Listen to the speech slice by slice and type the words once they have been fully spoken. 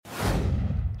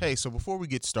Hey, so before we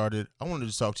get started, I wanted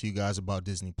to talk to you guys about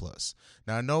Disney Plus.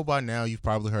 Now, I know by now you've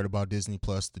probably heard about Disney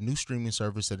Plus, the new streaming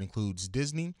service that includes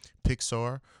Disney,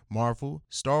 Pixar, Marvel,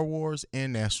 Star Wars,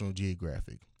 and National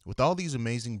Geographic. With all these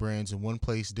amazing brands in one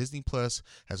place, Disney Plus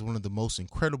has one of the most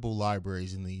incredible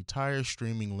libraries in the entire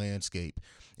streaming landscape,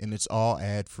 and it's all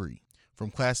ad-free.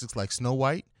 From classics like Snow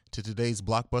White to today's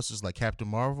blockbusters like Captain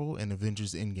Marvel and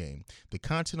Avengers Endgame, the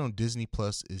content on Disney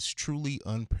Plus is truly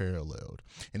unparalleled.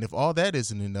 And if all that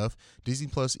isn't enough, Disney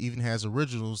Plus even has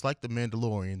originals like The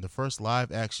Mandalorian, the first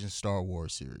live-action Star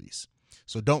Wars series.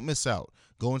 So don't miss out.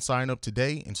 Go and sign up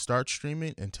today and start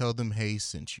streaming and tell them Hayes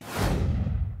sent you.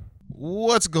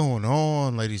 What's going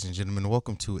on, ladies and gentlemen?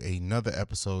 Welcome to another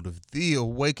episode of the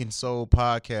Awakened Soul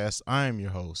Podcast. I am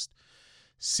your host,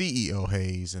 CEO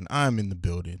Hayes, and I'm in the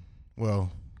building.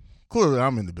 Well, clearly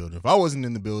I'm in the building. If I wasn't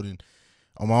in the building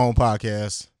on my own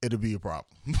podcast, it'd be a problem.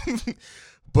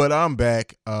 But I'm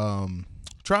back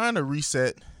trying to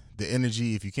reset the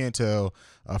energy. If you can't tell,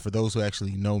 for those who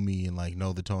actually know me and like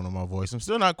know the tone of my voice, I'm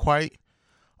still not quite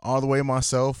all the way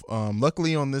myself.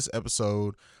 Luckily on this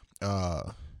episode,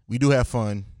 we do have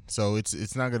fun, so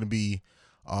it's not going to be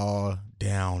all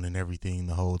down and everything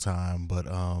the whole time, but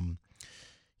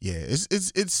yeah, it's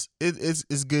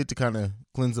good to kind of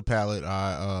cleanse the palate.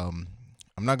 I'm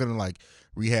not gonna like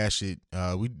rehash it.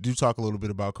 We do talk a little bit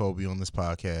about Kobe on this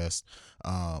podcast,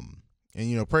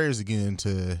 and prayers again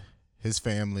to his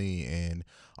family and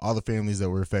all the families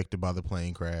that were affected by the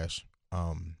plane crash.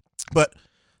 But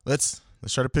let's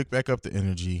try to pick back up the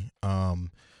energy.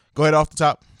 Go ahead off the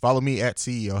top. Follow me at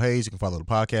CEO Hayes. You can follow the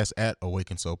podcast at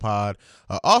Awaken Soul Pod.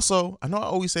 Also, I know I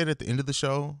always say it at the end of the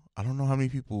show. I don't know how many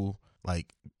people.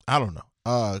 I don't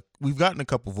know. We've gotten a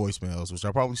couple voicemails, which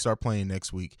I'll probably start playing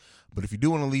next week. But if you do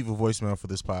want to leave a voicemail for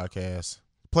this podcast,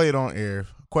 play it on air.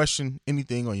 Question,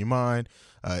 anything on your mind.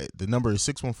 The number is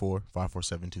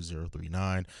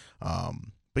 614-547-2039.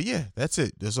 But yeah, that's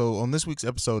it. So on this week's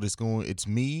episode, it's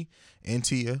me and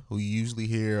Tia, who you usually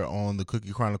hear on the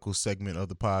Cookie Chronicles segment of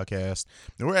the podcast.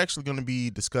 And we're actually going to be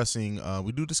discussing,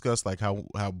 we do discuss like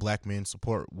how black men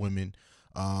support women.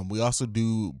 We also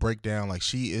do break down, like,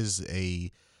 she is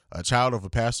a child of a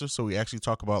pastor, so we actually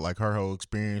talk about like her whole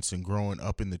experience and growing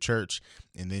up in the church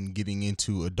and then getting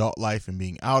into adult life and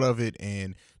being out of it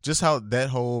and just how that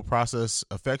whole process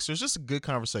affects her. It's just a good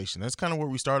conversation. That's kind of where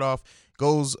we start off.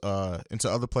 Goes into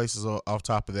other places off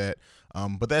top of that,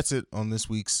 but that's it on this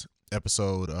week's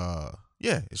episode.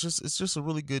 Yeah, it's just a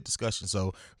really good discussion. So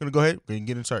we're gonna go ahead and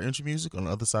get into our intro music. On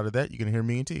the other side of that, you're gonna hear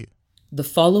me and Tia. The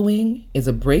following is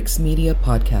a Breaks Media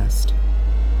podcast.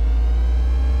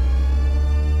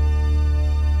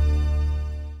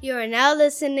 You are now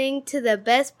listening to the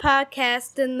best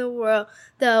podcast in the world,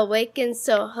 The Awakened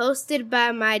Soul, hosted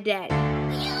by my daddy. Best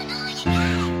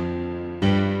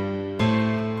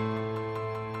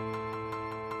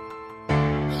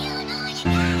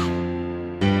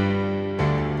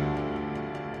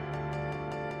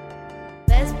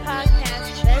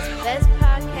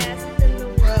podcast in the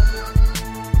world,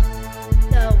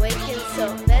 The Awakened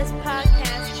Soul. Best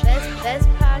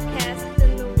podcast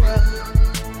in the world,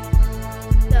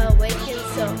 The Awakened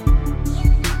Soul.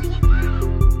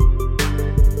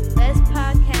 Best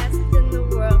podcast in the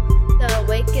world, The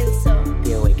Awakened Soul.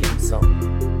 The Awakened Soul.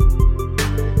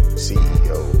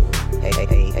 CEO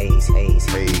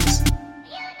Hayes.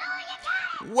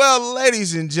 Well,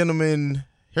 ladies and gentlemen,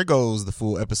 here goes the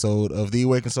full episode of The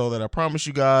Awakened Soul that I promised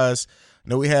you guys. I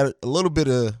know we had a little bit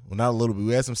of, well, not a little bit,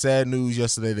 we had some sad news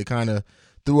yesterday that kind of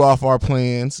threw off our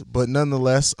plans, but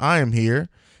nonetheless, I am here,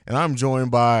 and I'm joined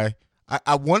by,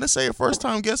 I want to say a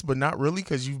first-time guest, but not really,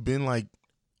 because you've been like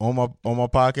on my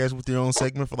podcast with your own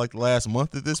segment for like the last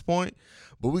month at this point.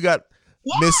 But we got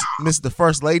Miss the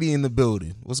First Lady in the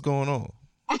building. What's going on?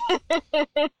 See,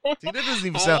 that doesn't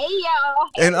even sound. Hey, y'all.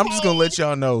 And I'm just gonna let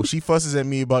y'all know she fusses at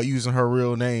me about using her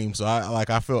real name, so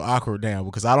I feel awkward now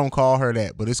because I don't call her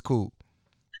that, but it's cool.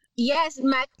 Yes,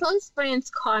 my close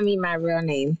friends call me my real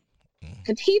name.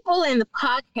 The people in the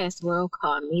podcast world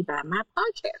call me by my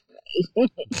podcast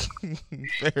name.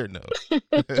 Fair enough.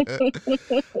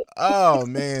 Oh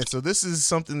man, so this is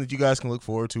something that you guys can look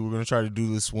forward to. We're gonna try to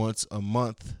do this once a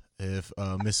month if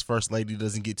Miss First Lady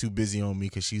doesn't get too busy on me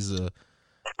because she's a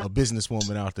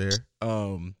businesswoman out there.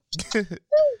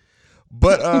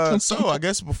 But so I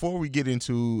guess before we get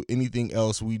into anything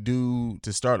else, we do,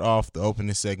 to start off the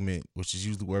opening segment, which is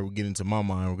usually where we get into my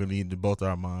mind, we're going to get into both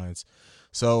our minds.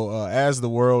 So as the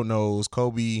world knows,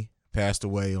 Kobe passed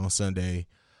away on Sunday.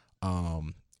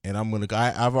 And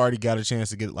I've already got a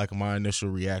chance to get like my initial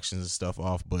reactions and stuff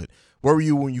off, but where were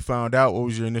you when you found out? What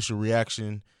was your initial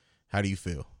reaction? How do you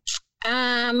feel?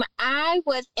 I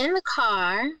was in the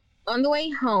car on the way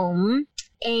home,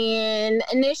 and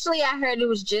initially I heard it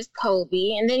was just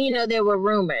Kobe, and then there were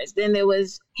rumors. Then there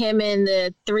was him and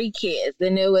the 3 kids.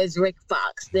 Then there was Rick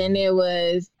Fox. Then there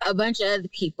was a bunch of other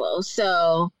people.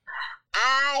 So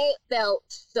I felt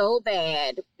so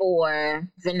bad for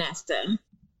Vanessa.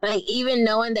 Like, even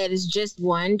knowing that it's just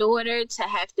one daughter, to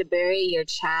have to bury your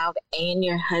child and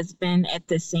your husband at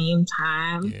the same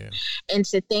time. Yeah. And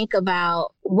to think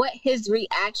about what his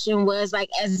reaction was,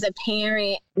 like, as a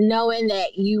parent, knowing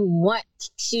that you want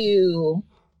to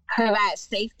provide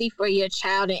safety for your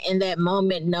child, and in that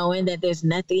moment, knowing that there's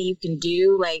nothing you can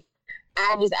do. Like,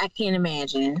 I can't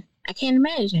imagine. I can't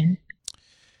imagine.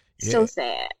 Yeah. So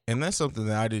sad. And that's something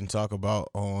that I didn't talk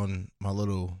about on my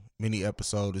little mini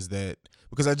episode, is that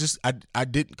because I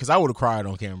didn't, because I would have cried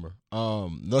on camera.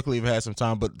 Luckily I've had some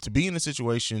time, but to be in a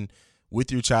situation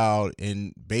with your child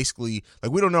and basically,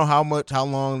 like, we don't know how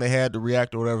long they had to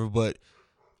react or whatever, but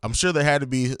I'm sure there had to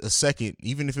be a second,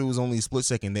 even if it was only a split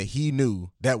second, that he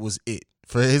knew that was it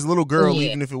for his little girl. Yeah.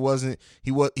 Even if it wasn't,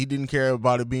 he didn't care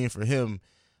about it being for him.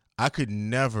 I could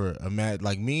never imagine,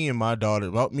 like, me and my daughter,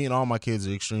 me and all my kids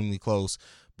are extremely close,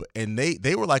 and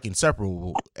they were like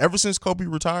inseparable. Ever since Kobe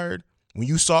retired, when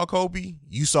you saw Kobe,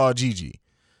 you saw Gigi.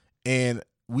 And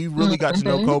we really got to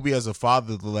know Kobe as a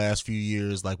father the last few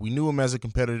years. Like, we knew him as a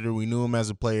competitor, we knew him as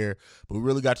a player, but we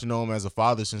really got to know him as a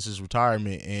father since his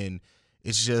retirement. And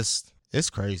it's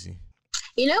crazy.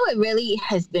 What really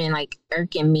has been, like,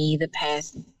 irking me the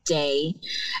past day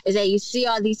is that you see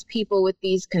all these people with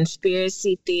these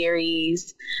conspiracy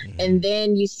theories, and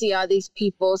then you see all these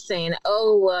people saying,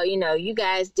 oh, well, you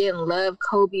guys didn't love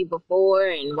Kobe before,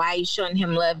 and why are you showing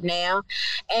him love now?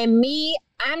 And me,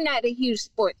 I'm not a huge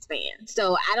sports fan,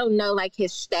 so I don't know, like,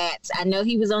 his stats. I know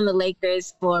he was on the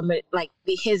Lakers for, like,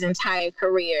 his entire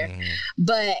career,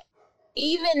 but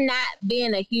even not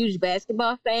being a huge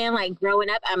basketball fan, like, growing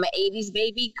up, I'm an 80s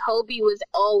baby. Kobe was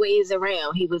always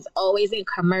around. He was always in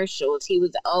commercials. He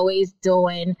was always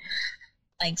doing,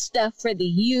 like, stuff for the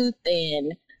youth,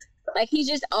 and, like, he's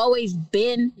just always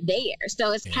been there.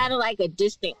 So it's kind of like a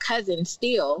distant cousin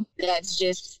still that's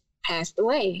just passed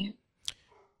away.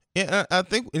 Yeah, I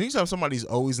think anytime somebody's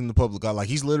always in the public eye, like,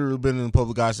 he's literally been in the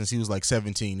public eye since he was like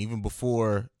 17, even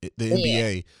before the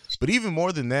NBA. But even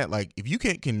more than that, like, if you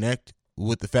can't connect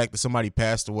with the fact that somebody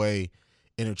passed away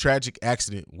in a tragic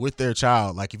accident with their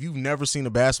child, like, if you've never seen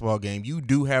a basketball game, you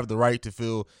do have the right to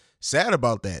feel sad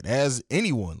about that, as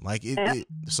anyone. Like, people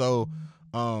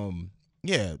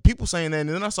saying that. And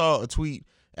then I saw a tweet,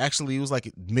 actually, it was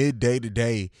like midday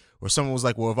today, where someone was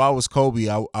like, well, if I was Kobe,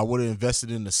 I would have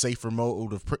invested in a safer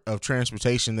mode of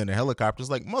transportation than a helicopter. It's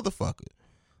like, motherfucker,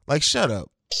 like, shut up.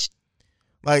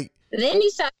 Like, then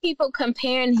you saw people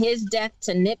comparing his death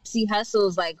to Nipsey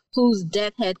Hussle's, like, whose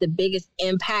death had the biggest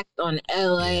impact on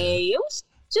LA. It was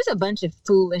just a bunch of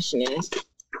foolishness.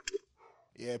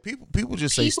 Yeah, people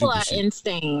just say people stupid are shit.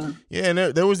 insane. Yeah, and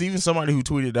there was even somebody who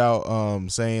tweeted out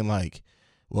saying, like,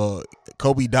 well,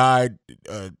 Kobe died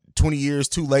 20 years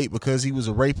too late because he was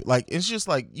a rapist. Like, it's just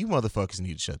like, you motherfuckers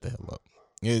need to shut the hell up.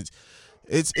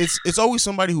 It's always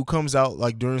somebody who comes out,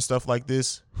 like, during stuff like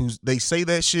this, they say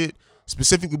that shit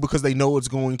specifically because they know it's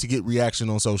going to get reaction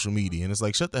on social media, and it's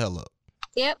like, shut the hell up.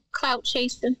 Yep, clout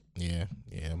chasing. Yeah,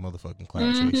 motherfucking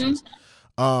clout chasers.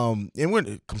 And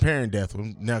we're comparing death.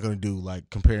 We're not gonna do, like,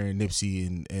 comparing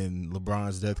Nipsey and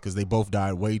LeBron's death, because they both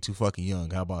died way too fucking young.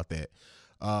 How about that?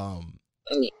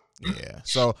 Yeah.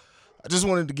 So I just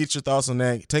wanted to get your thoughts on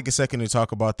that. Take a second to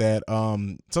talk about that.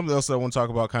 Something else that I want to talk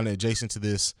about, kind of adjacent to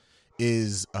this,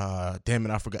 is damn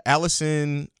it, I forgot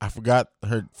Allison. I forgot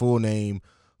her full name.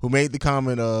 Who made the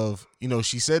comment of,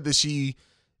 she said that she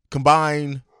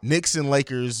combined Knicks and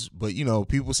Lakers, but,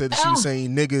 people said that she was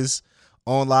saying niggas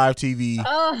on live TV.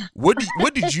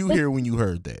 What did you hear when you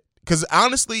heard that? Because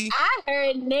honestly, I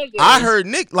heard niggas. I heard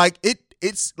Nick. Like,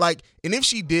 it's like, and if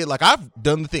she did, like, I've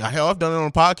done the thing. I've done it on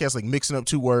a podcast, like, mixing up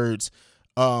two words.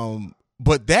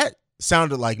 But that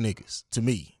sounded like niggas to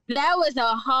me. That was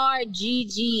a hard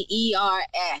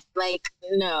GGERS. Like,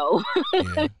 no.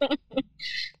 Yeah.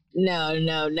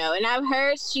 No. And I've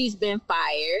heard she's been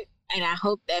fired, and I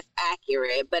hope that's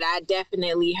accurate, but I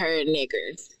definitely heard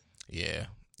niggers. Yeah,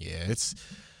 it's...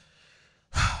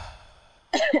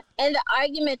 And the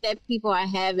argument that people are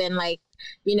having, like,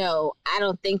 I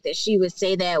don't think that she would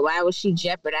say that. Why would she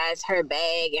jeopardize her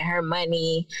bag and her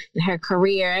money and her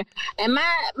career? And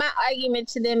my argument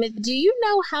to them is, do you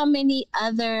know how many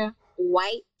other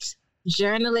white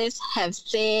journalists have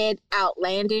said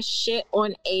outlandish shit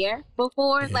on air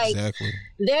before? Exactly. Like,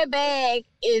 their bag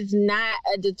is not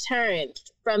a deterrent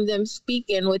from them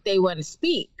speaking what they want to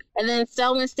speak. And then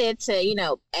someone said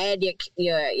to, add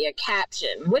your caption.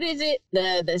 What is it?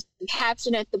 The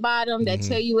caption at the bottom that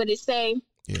tell you what it's saying.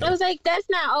 Yeah. I was like, that's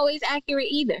not always accurate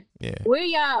either. Yeah. Where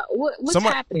y'all, what's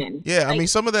happening? Yeah, I mean,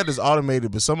 some of that is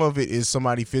automated, but some of it is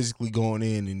somebody physically going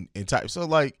in and type. So,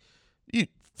 like, yeah.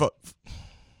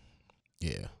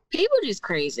 People just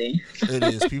crazy. It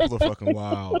is. People are fucking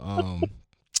wild.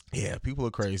 Yeah, people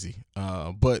are crazy.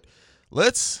 But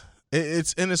it's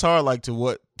hard, like,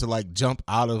 to jump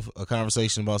out of a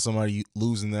conversation about somebody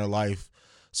losing their life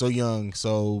so young.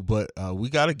 So, but we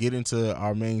got to get into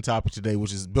our main topic today,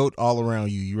 which is built all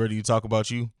around you. You ready to talk about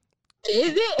you?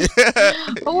 Is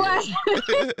it? What?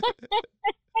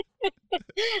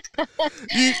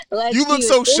 you look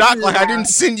so shocked, like I didn't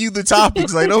send you the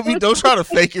topics. Like don't try to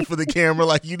fake it for the camera,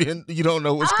 like you don't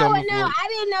know what's coming. Oh no, I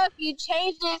didn't know if you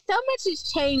changed it. So much has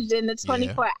changed in the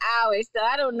 24 hours, so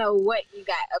I don't know what you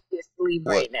got up your sleeve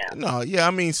right now. No, yeah,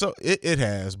 I mean, so it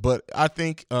has, but I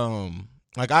think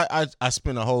like I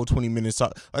spent a whole 20 minutes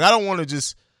talk. Like I don't want to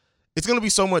just. It's gonna be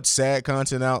so much sad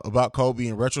content out about Kobe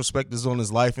and retrospectives on his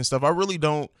life and stuff. I really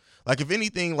don't. Like, if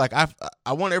anything, like I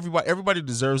want everybody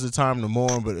deserves the time to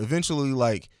mourn, but eventually,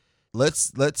 like,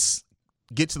 let's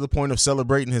get to the point of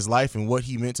celebrating his life and what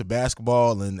he meant to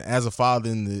basketball and as a father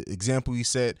and the example he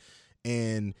set.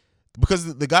 And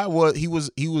because the guy was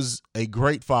a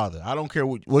great father. I don't care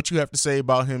what you have to say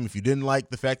about him. If you didn't like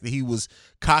the fact that he was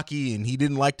cocky and he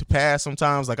didn't like to pass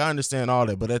sometimes, like, I understand all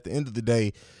that. But at the end of the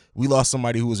day, we lost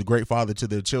somebody who was a great father to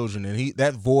their children, and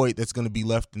that void that's going to be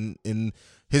left in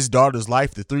his daughter's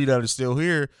life, the three that are still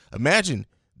here. Imagine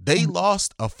they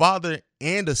lost a father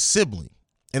and a sibling,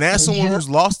 and as someone who's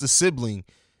lost a sibling,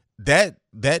 that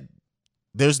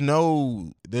there's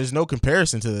no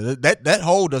comparison to that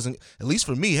hole doesn't. At least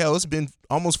for me, hell, it's been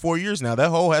almost 4 years now.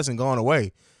 That hole hasn't gone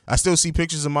away. I still see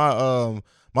pictures of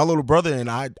my little brother, and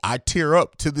I tear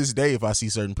up to this day if I see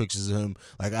certain pictures of him.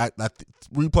 Like I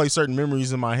replay certain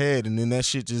memories in my head, and then that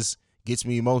shit just gets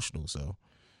me emotional. So,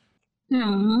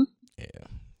 yeah.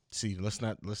 See, let's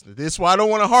not listen. This is why I don't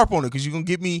want to harp on it, because you're gonna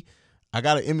get me. I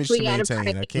got an image to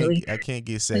maintain. I can't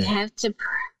get sad. We have to.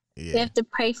 We have to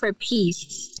pray for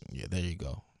peace. Yeah, there you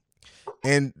go.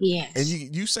 And and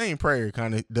you saying prayer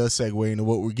kind of does segue into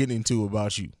what we're getting into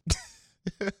about you.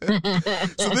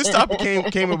 So this topic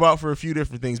came about for a few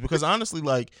different things, because honestly,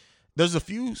 like, there's a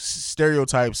few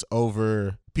stereotypes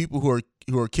over people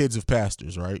who are kids of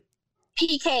pastors, right?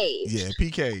 PKs. Yeah,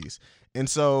 PKs. And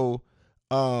so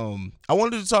I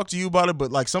wanted to talk to you about it,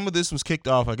 but like some of this was kicked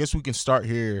off. I guess we can start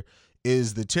here.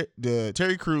 Is the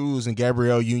Terry Crews and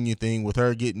Gabrielle Union thing with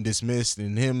her getting dismissed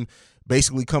and him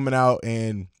basically coming out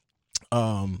and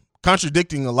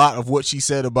contradicting a lot of what she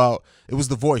said about, it was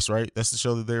The Voice, right? That's the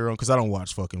show that they were on, because I don't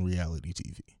watch fucking reality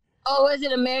TV. Oh, was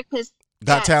it America's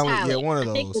Got Talent? Yeah, one of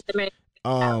those.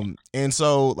 And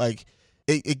so like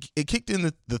it kicked in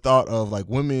the thought of like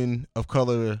women of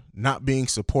color not being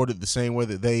supported the same way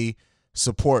that they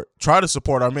try to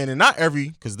support our men. And not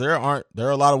because there are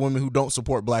a lot of women who don't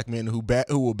support black men who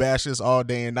will bash us all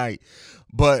day and night.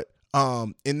 But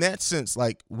in that sense,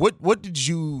 like what did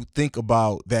you think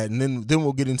about that? And then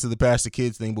we'll get into the pastor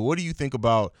kids thing, but what do you think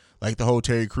about like the whole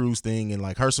Terry Crews thing and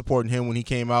like her supporting him when he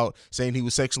came out saying he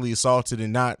was sexually assaulted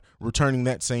and not returning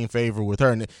that same favor with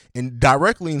her, and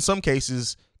directly in some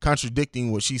cases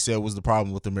contradicting what she said was the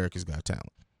problem with America's Got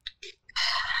Talent?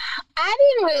 I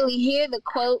didn't really hear the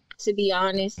quote, to be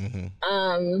honest.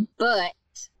 But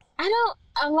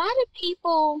a lot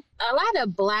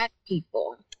of black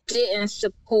people didn't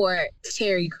support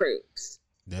Terry Crews.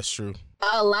 That's true.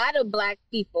 A lot of black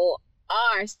people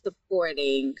are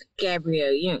supporting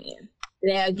Gabrielle Union.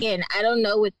 Now, again, I don't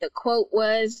know what the quote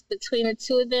was between the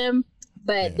two of them,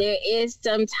 but there is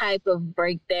some type of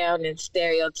breakdown and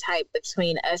stereotype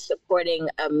between us supporting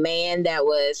a man that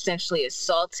was sexually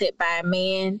assaulted by a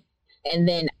man and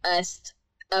then us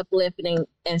uplifting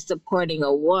and supporting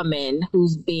a woman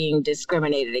who's being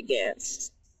discriminated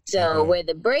against. So where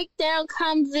the breakdown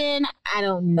comes in, I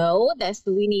don't know. That's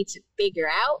what we need to figure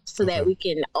out so that we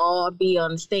can all be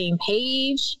on the same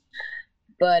page.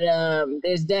 But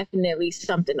there's definitely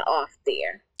something off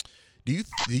there. Do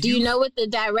you know what the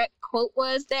direct quote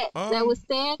was that was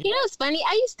said? You know, it's funny.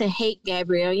 I used to hate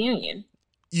Gabrielle Union.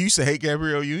 You used to hate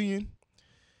Gabrielle Union?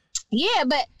 Yeah,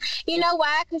 but you know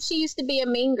why? Because she used to be a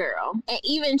mean girl. And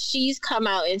even she's come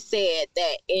out and said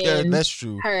that in that's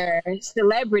true. Her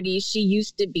celebrity, she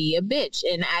used to be a bitch.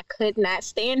 And I could not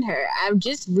stand her. I've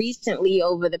just recently,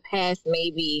 over the past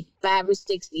maybe 5 or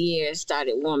 6 years,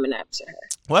 started warming up to her.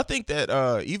 Well, I think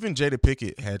that even Jada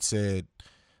Pinkett had said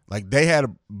Like they had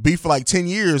a beef for like 10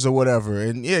 years or whatever.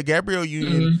 And yeah, Gabrielle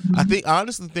Union, I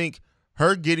honestly think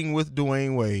her getting with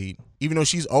Dwayne Wade, even though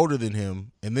she's older than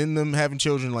him, and then them having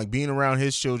children, like being around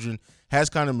his children, has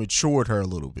kind of matured her a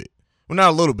little bit. Well, not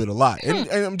a little bit, a lot.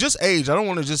 And just age. I don't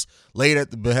want to just lay it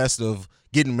at the behest of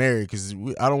getting married because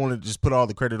I don't want to just put all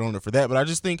the credit on it for that. But I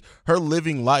just think her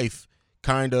living life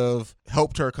kind of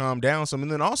helped her calm down some.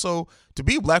 And then also, to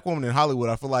be a black woman in Hollywood,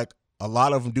 I feel like a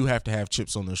lot of them do have to have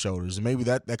chips on their shoulders. And maybe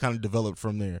that kind of developed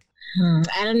from there.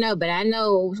 I don't know, but I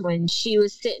know when she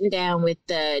was sitting down with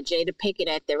Jada Pinkett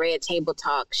at the Red Table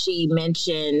Talk, she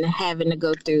mentioned having to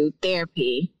go through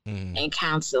therapy and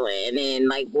counseling and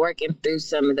like working through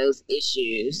some of those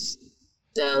issues.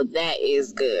 So that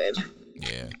is good.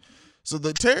 Yeah. So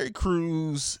the Terry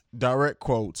Crews direct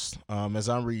quotes, as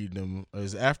I'm reading them,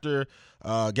 is after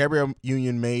Gabrielle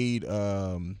Union made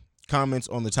comments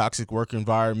on the toxic work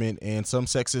environment and some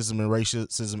sexism and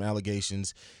racism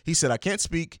allegations. He said, "I can't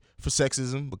speak for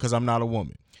sexism because I'm not a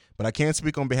woman, but I can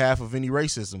speak on behalf of any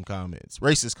racist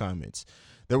comments.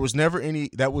 That was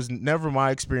never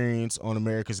my experience on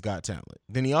America's Got Talent."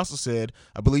 Then he also said,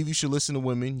 "I believe you should listen to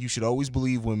women. You should always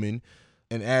believe women,"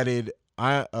 and added,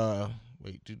 added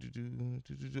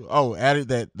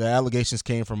that the allegations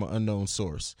came from an unknown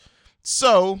source.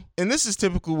 So, and this is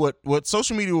typical what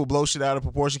social media will blow shit out of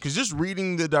proportion, because just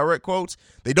reading the direct quotes,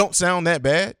 they don't sound that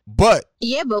bad. But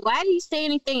yeah, but why did he say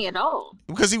anything at all?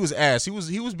 Because he was asked.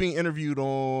 He was being interviewed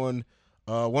on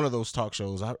one of those talk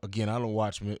shows. I don't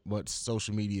watch much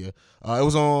social media. It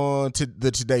was on the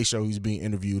Today Show. He's being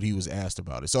interviewed. He was asked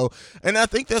about it. So, and I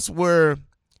think that's where,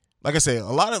 like I say, a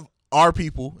lot of our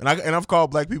people, and I've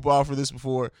called black people out for this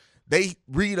before. They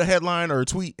read a headline or a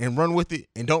tweet and run with it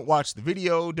and don't watch the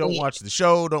video, don't watch the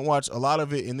show, don't watch a lot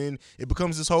of it. And then it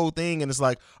becomes this whole thing. And it's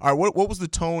like, all right, what was the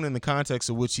tone and the context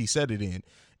of which he said it in?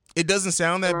 It doesn't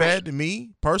sound that bad to me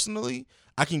personally.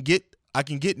 I can get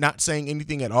not saying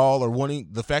anything at all, or wanting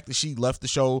the fact that she left the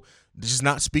show, just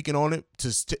not speaking on it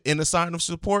in a sign of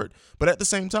support. But at the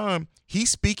same time, he's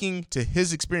speaking to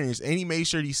his experience, and he made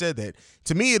sure he said that.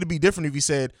 To me, it'd be different if he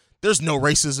said, "There's no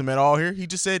racism at all here." He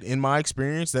just said, "In my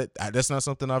experience, that's not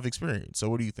something I've experienced." So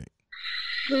what do you think?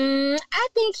 I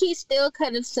think he still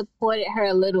could have supported her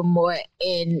a little more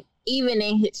even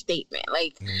in his statement.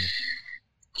 Like,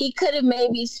 he could have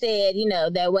maybe said,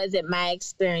 that wasn't my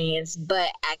experience, but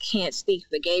I can't speak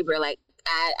for Gabrielle. Like,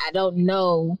 I don't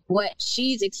know what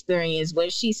she's experienced.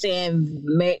 What she's saying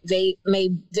may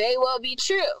very well be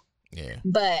true. Yeah.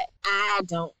 But I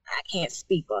can't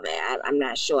speak on that. I'm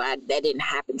not sure. That didn't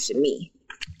happen to me.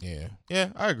 Yeah. Yeah,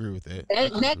 I agree with that.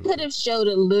 That could have showed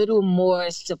a little more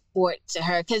support to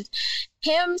her, because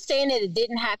him saying that it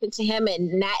didn't happen to him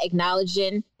and not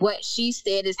acknowledging what she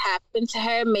said has happened to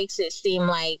her makes it seem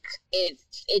like it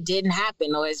didn't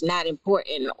happen, or it's not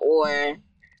important, or,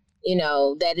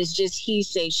 that it's just he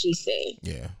say, she say.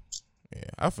 Yeah. Yeah,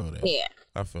 I feel that. Yeah.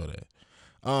 I feel that.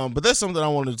 But that's something I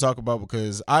wanted to talk about,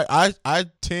 because I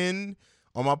tend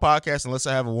on my podcast, unless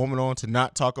I have a woman on, to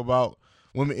not talk about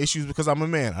women issues, because I'm a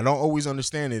man. I don't always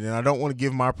understand it, and I don't want to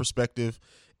give my perspective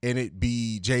and it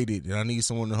be jaded, and I need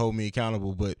someone to hold me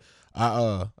accountable. But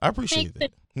I appreciate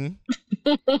that.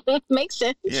 Makes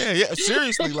sense. Yeah,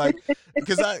 seriously, like,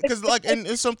 because and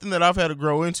it's something that I've had to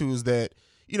grow into, is that,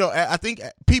 I think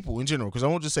people in general, because I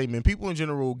won't just say men, people in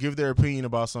general will give their opinion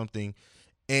about something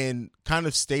and kind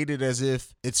of state it as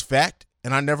if it's fact,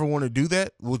 and I never want to do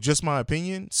that with just my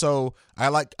opinion. So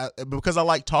because I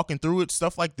like talking through it,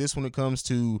 stuff like this, when it comes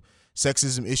to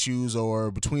sexism issues or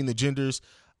between the genders,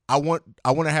 I want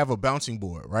to have a bouncing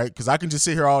board, right? Because I can just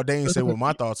sit here all day and say what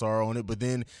my thoughts are on it, but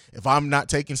then if I'm not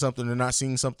taking something or not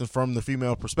seeing something from the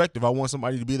female perspective, I want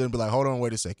somebody to be there and be like, hold on,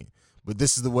 wait a second, but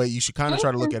this is the way you should kind of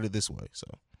try to look at it this way. So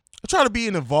I try to be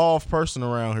an evolved person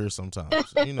around here sometimes,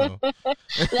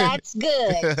 That's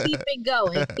good. Keep it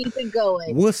going. Keep it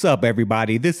going. What's up,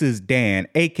 everybody? This is Dan,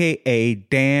 a.k.a.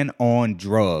 Dan on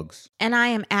Drugs. And I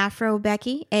am Afro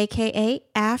Becky, a.k.a.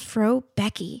 Afro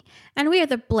Becky. And we are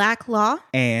the Black Law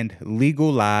and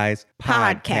Legal Lies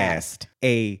Podcast,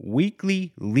 a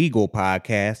weekly legal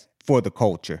podcast for the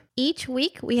culture. Each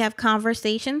week, we have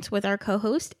conversations with our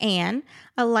co-host, Anne,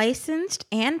 a licensed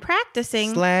and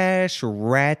practicing /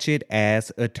 ratchet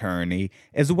ass attorney,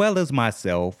 as well as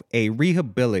myself, a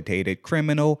rehabilitated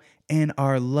criminal, and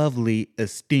our lovely,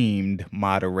 esteemed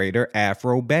moderator,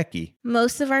 Afro Becky.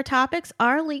 Most of our topics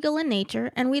are legal in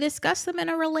nature, and we discuss them in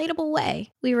a relatable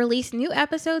way. We release new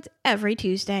episodes every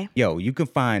Tuesday. Yo, you can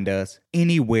find us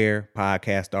anywhere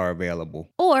podcasts are available.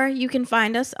 Or you can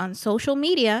find us on social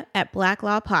media at Black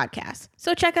Law Podcast.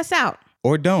 So check us out.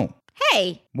 Or don't.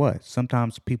 Hey, What?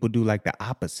 Sometimes people do like the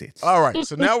opposites. All right,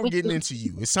 so now we're getting into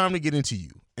you. It's time to get into you.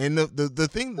 And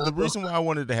the reason why I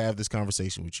wanted to have this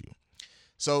conversation with you.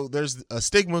 So there's a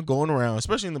stigma going around,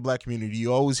 especially in the black community.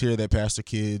 You always hear that pastor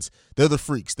kids, they're the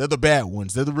freaks, they're the bad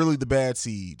ones, they're really the bad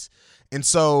seeds. And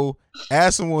so,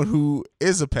 as someone who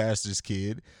is a pastor's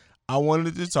kid, I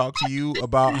wanted to talk to you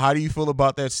about how do you feel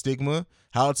about that stigma,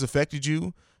 how it's affected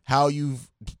you, how you've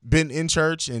been in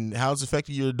church, and how it's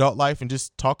affected your adult life, and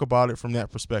just talk about it from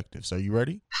that perspective. So, are you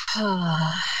ready?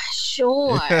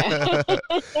 Sure.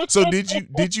 So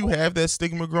did you have that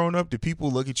stigma growing up? Did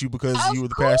people look at you because you were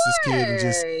the pastor's kid and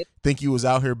just think you was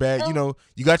out here bad? You know,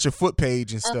 you got your foot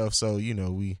page and stuff, so you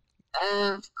know we.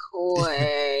 Of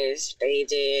course they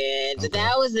did. Okay.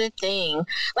 That was the thing.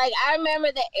 Like, I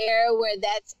remember the era where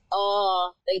that's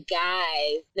all the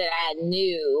guys that I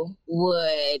knew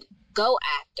would go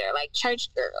after, like church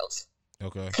girls.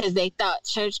 Okay. Because they thought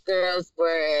church girls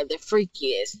were the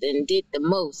freakiest and did the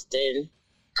most. And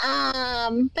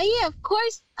but yeah, of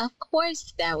course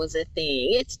that was a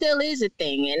thing. It still is a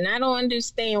thing, and I don't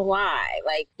understand why.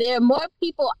 Like, there are more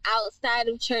people outside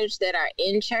of church that are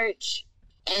in church,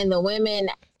 and the women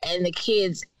and the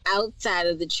kids outside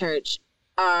of the church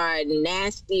are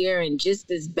nastier and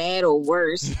just as bad or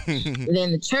worse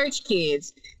than the church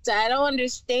kids. So I don't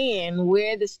understand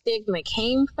where the stigma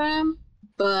came from,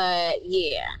 but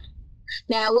yeah.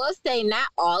 Now, I will say not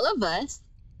all of us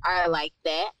are like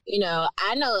that. You know,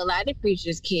 I know a lot of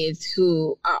preachers' kids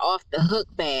who are off the hook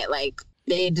bad. Like,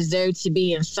 they deserve to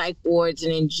be in psych wards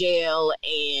and in jail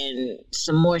and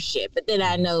some more shit. But then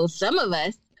I know some of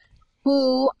us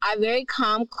who are very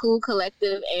calm, cool,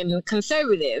 collective, and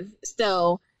conservative.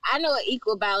 So I know an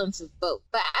equal balance of both.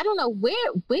 But I don't know where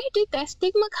did that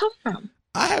stigma come from?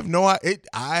 I have no idea.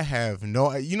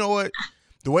 You know what?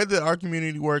 The way that our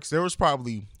community works, there was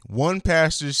probably one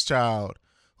pastor's child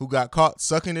who got caught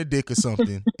sucking a dick or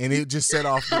something, and it just set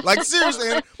off. Like, seriously,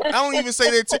 I don't even say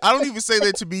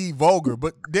that to be vulgar,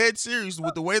 but dead serious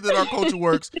with the way that our culture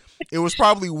works. It was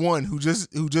probably one who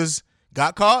just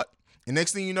got caught, and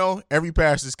next thing you know, every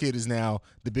pastor's kid is now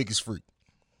the biggest freak.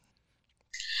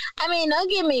 I mean, don't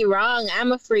get me wrong,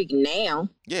 I'm a freak now.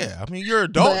 Yeah, I mean, you're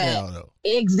an adult now, though.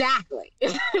 Exactly.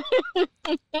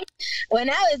 When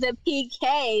I was a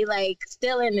PK, like,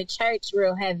 still in the church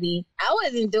real heavy, I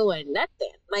wasn't doing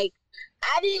nothing. Like,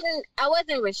 I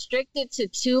wasn't restricted to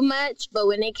too much, but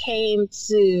when it came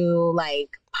to, like,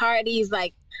 parties,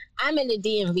 like, I'm in the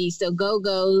DMV, so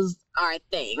go-go's are a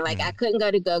thing. Like, I couldn't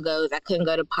go to go-go's, I couldn't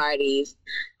go to parties,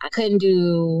 I couldn't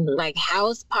do, like,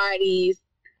 house parties.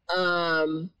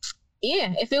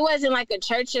 Yeah, if it wasn't like a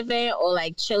church event or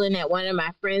like chilling at one of my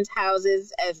friends'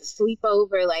 houses as a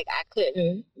sleepover, like, I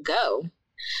couldn't go.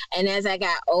 And as I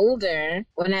got older,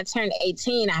 when I turned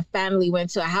 18, I finally went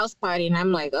to a house party, and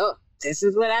I'm like, oh, this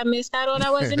is what I missed out on.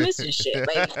 I wasn't missing shit.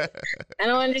 Like, I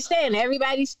don't understand.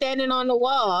 Everybody's standing on the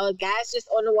wall, guys just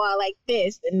on the wall like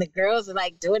this, and the girls are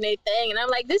like doing their thing, and I'm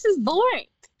like, this is boring.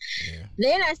 Yeah.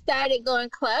 Then I started going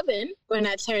clubbing when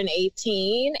I turned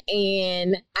 18,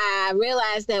 and I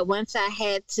realized that once I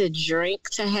had to drink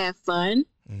to have fun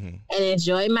and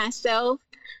enjoy myself,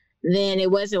 then it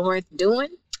wasn't worth doing.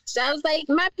 So I was like,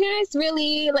 my parents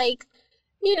really, like,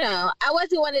 you know, I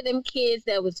wasn't one of them kids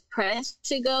that was pressed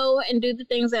to go and do the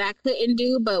things that I couldn't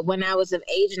do, but when I was of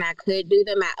age and I could do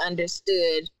them, I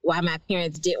understood why my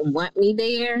parents didn't want me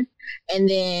there. And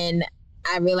then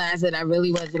I realized that I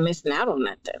really wasn't missing out on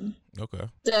nothing. Okay.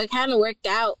 So it kind of worked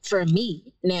out for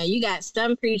me. Now, you got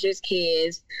some preachers'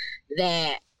 kids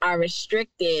that are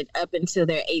restricted up until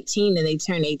they're 18, and they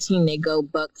turn 18, they go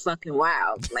buck fucking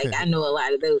wild. Like, I know a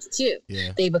lot of those too.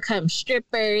 Yeah. They become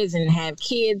strippers and have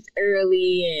kids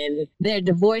early, and they're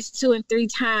divorced 2 and 3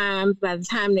 times by the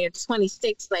time they're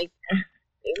 26. Like,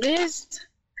 this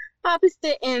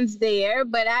opposite ends there,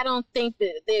 but I don't think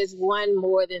that there's one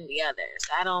more than the others.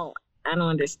 I don't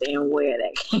understand where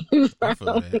that came from. I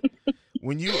feel that.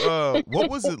 When you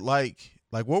what was it like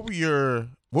what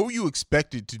were you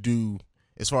expected to do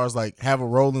as far as like have a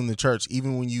role in the church,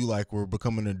 even when you like were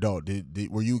becoming an adult?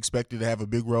 Were you expected to have a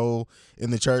big role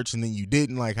in the church and then you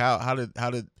didn't? Like, how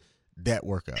did that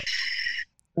work out?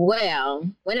 Well,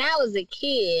 when I was a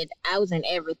kid, I was in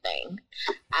everything.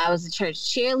 I was a church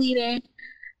cheerleader.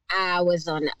 I was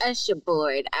on the usher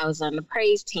board. I was on the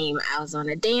praise team. I was on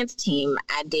the dance team.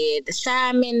 I did the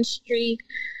side ministry.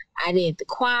 I did the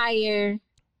choir.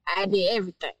 I did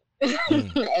everything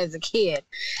as a kid.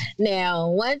 Now,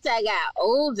 once I got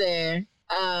older,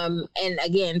 and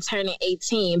again, turning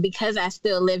 18, because I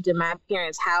still lived in my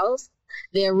parents' house,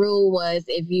 their rule was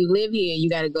if you live here, you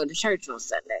got to go to church on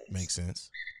Sundays. Makes sense.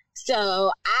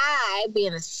 So I,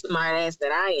 being a smart ass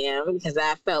that I am, because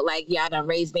I felt like y'all done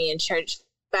raised me in church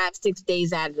 5-6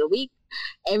 days out of the week.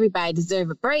 Everybody deserve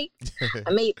a break.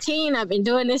 I'm 18. I've been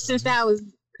doing this since I was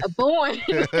born.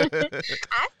 I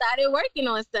started working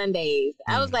on Sundays.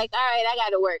 I was like, all right, I got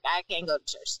to work. I can't go to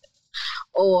church.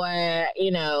 Or,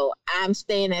 I'm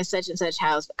staying at such and such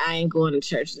house. I ain't going to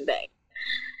church today.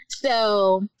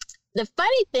 So the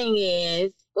funny thing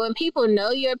is, when people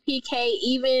know you're a PK,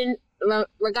 even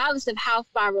regardless of how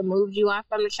far removed you are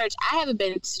from the church, I haven't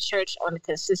been to church on a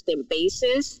consistent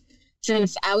basis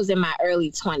since I was in my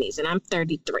early 20s, and I'm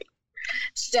 33.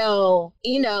 So,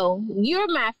 you're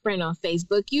my friend on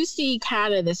Facebook. You see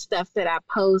kind of the stuff that I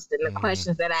post and the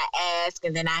questions that I ask.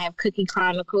 And then I have Cookie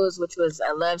Chronicles, which was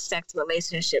a love, sex,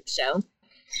 relationship show.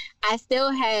 I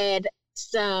still had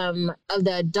some of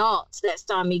the adults that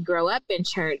saw me grow up in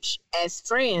church as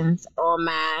friends on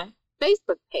my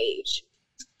Facebook page.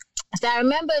 So I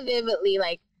remember vividly,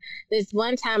 like, this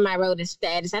one time I wrote a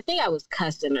status. I think I was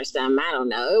cussing or something. I don't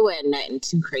know. It wasn't nothing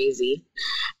too crazy.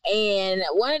 And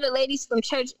one of the ladies from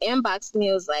church inboxed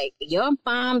me. Was like, your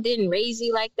mom didn't raise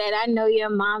you like that. I know your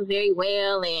mom very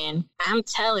well. And I'm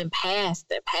telling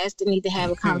Pastor need to have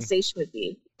a conversation with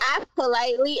you. I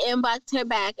politely inboxed her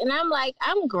back. And I'm like,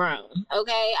 I'm grown.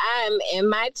 Okay. I'm in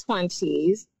my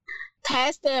 20s.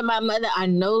 Pastor and my mother are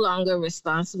no longer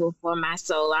responsible for my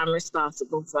soul. I'm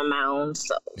responsible for my own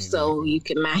soul. Mm-hmm. So you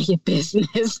can mind your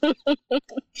business. And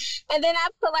then I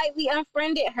politely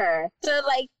unfriended her. So,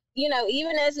 like,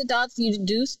 even as adults, you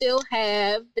do still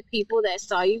have the people that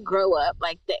saw you grow up,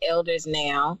 like the elders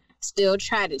now, still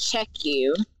try to check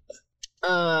you.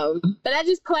 But I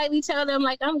just politely tell them,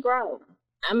 like, I'm grown.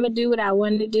 I'm going to do what I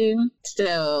want to do.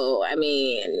 So, I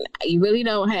mean, you really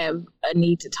don't have a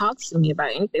need to talk to me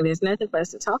about anything. There's nothing for us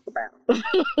to talk about.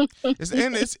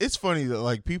 It's funny that,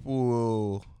 like, people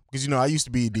will, because, I used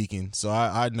to be a deacon, so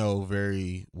I know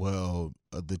very well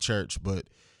the church, but,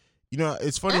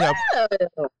 it's funny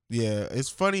it's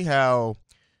funny how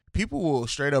people will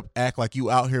straight up act like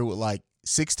you out here with, like,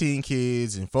 16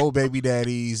 kids and 4 baby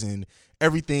daddies and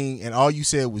everything, and all you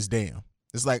said was damn.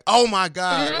 It's like, oh my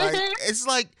God. Like, it's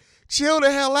like, chill the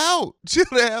hell out.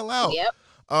 Yep.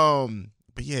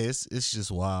 But yeah, it's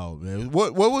just wild, man.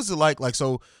 What was it like? Like,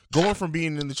 so going from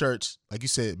being in the church, like you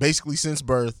said, basically since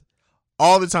birth,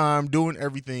 all the time, doing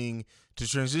everything, to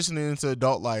transitioning into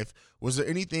adult life, was there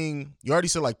anything, you already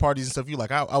said like parties and stuff, you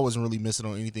like, I wasn't really missing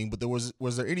on anything, but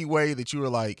was there any way that you were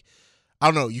like, I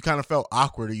don't know, you kind of felt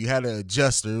awkward or you had to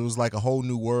adjust, or it was like a whole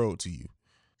new world to you?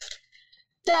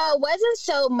 So it wasn't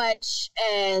so much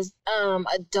as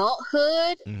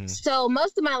adulthood. Mm-hmm. So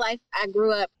most of my life, I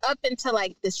grew up until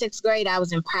like the 6th grade, I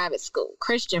was in private school,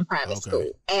 Christian private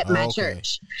school at my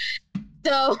church.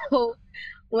 So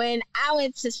when I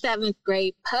went to 7th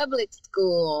grade public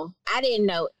school, I didn't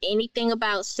know anything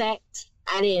about sex.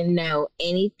 I didn't know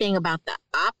anything about the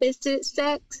opposite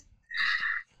sex.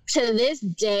 To this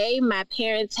day, my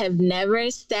parents have never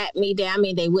sat me down. I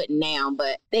mean, they wouldn't now,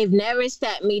 but they've never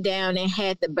sat me down and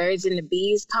had the birds and the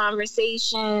bees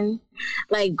conversation.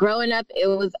 Like, growing up, it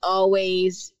was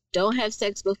always, don't have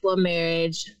sex before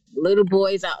marriage. Little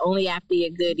boys are only after your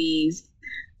goodies.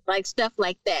 Like, stuff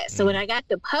like that. So when I got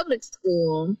to public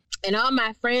school, and all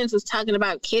my friends was talking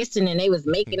about kissing, and they was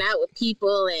making out with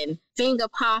people and finger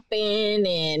popping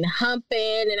and humping,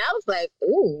 and I was like,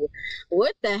 ooh,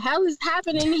 what the hell is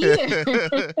happening here?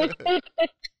 I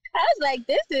was like,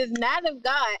 this is not of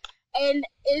God. And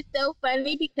it's so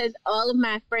funny because all of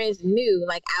my friends knew,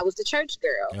 like, I was the church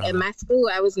girl. In my school,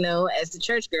 I was known as the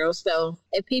church girl. So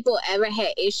if people ever had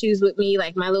issues with me,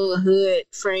 like my little hood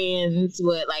friends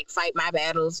would, like, fight my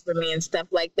battles for me and stuff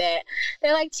like that.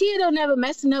 They're like, Tia don't never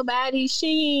mess with nobody.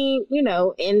 She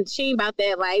ain't, and she ain't about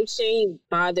that life. She ain't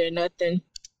bothering nothing.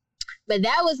 But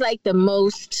that was, like, the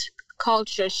most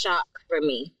culture shock for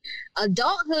me.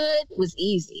 Adulthood was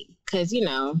easy because,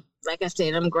 like I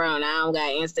said, I'm grown. I don't got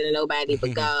to answer to nobody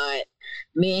but God.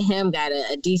 Me and him got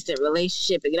a decent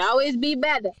relationship. It can always be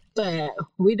better, but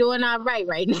we doing all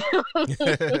right now. So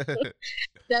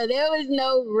there was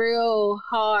no real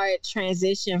hard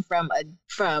transition from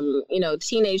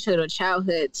teenagehood or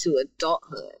childhood to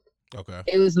adulthood. Okay.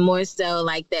 It was more so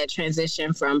like that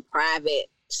transition from private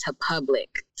to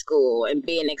public school and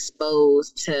being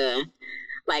exposed to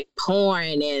like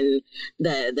porn and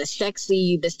the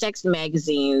sex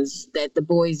magazines that the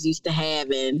boys used to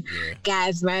have, and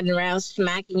guys running around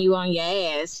smacking you on your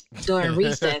ass during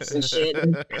recess and shit.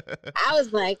 And I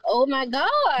was like, oh my God,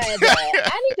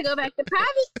 I need to go back to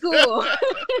private school.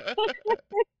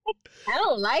 I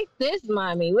don't like this,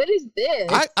 mommy. What is this?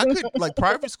 I could, like,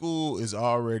 private school is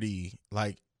already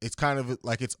like, it's kind of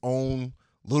like its own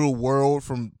little world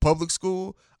from public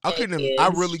school. I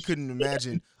really is. couldn't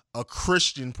imagine a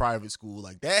Christian private school.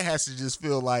 Like that has to just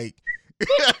feel like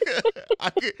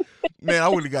I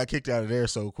would have got kicked out of there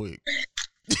so quick.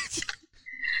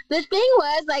 The thing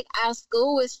was, like, our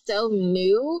school was so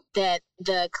new that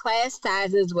the class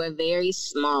sizes were very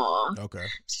small. Okay.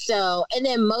 So, and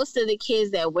then most of the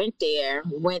kids that went there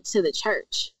went to the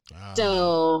church.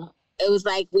 So it was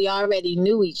like we already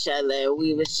knew each other.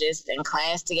 We was just in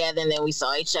class together, and then we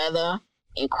saw each other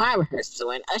in choir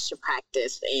rehearsal and usher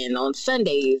practice and on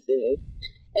Sundays. And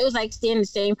it was like seeing the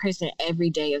same person every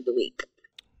day of the week.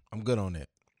 I'm good on that.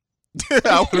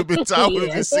 I would have been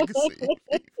sick of seeing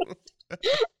people.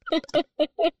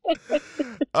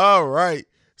 All right.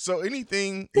 So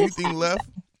anything left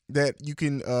that you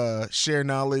can share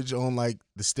knowledge on, like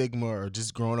the stigma or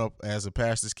just growing up as a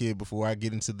pastor's kid, before I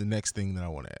get into the next thing that I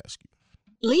want to ask you?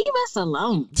 Leave us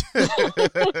alone.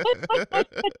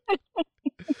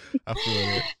 I feel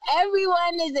it.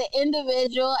 Everyone is an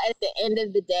individual at the end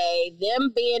of the day.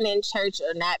 Them being in church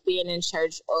or not being in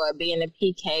church, or being a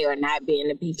PK or not being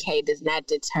a PK, does not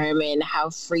determine how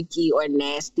freaky or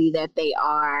nasty that they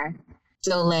are.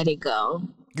 So let it go.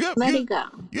 Let it go.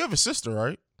 You have a sister,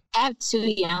 right? I have 2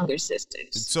 younger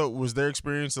sisters. So was their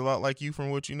experience a lot like you, from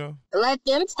what you know? Let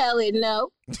them tell it. No.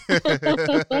 Isn't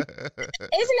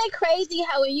it crazy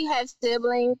how when you have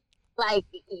siblings, like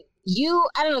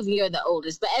I don't know if you're the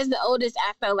oldest, but as the oldest,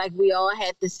 I felt like we all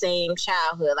had the same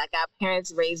childhood. Like our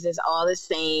parents raised us all the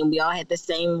same. We all had the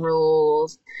same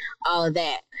rules, all of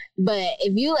that. But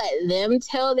if you let them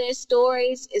tell their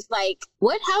stories, it's like,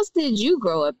 what house did you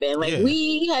grow up in? Like,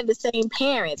 we had the same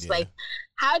parents. Like,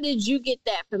 how did you get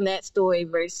that from that story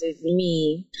versus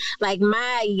me? Like,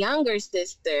 my younger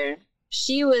sister,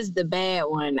 she was the bad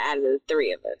one out of the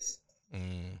 3 of us.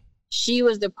 She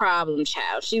was the problem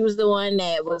child. She was the one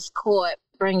that was caught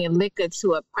bringing liquor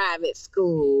to a private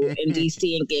school in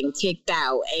D.C. and getting kicked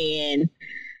out, and,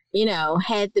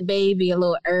 had the baby a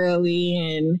little early,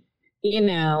 and,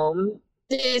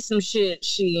 did some shit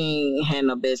she ain't had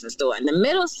no business doing. The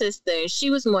middle sister, she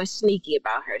was more sneaky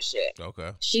about her shit.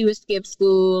 Okay. She would skip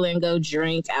school and go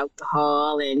drink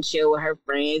alcohol and chill with her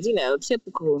friends,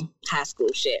 typical high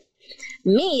school shit.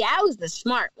 Me, I was the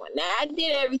smart one. Now, I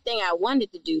did everything I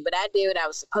wanted to do, but I did what I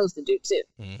was supposed to do, too.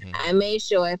 I made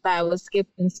sure if I was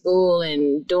skipping school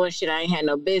and doing shit I ain't had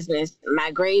no business,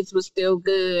 my grades were still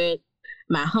good.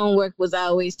 My homework was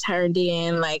always turned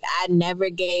in. Like, I never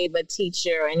gave a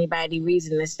teacher or anybody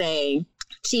reason to say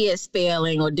Tia's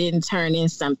failing or didn't turn in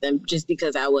something just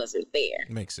because I wasn't there.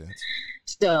 Makes sense.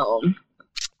 So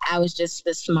I was just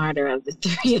the smarter of the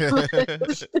 3 of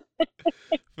us.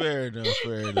 Fair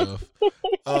enough.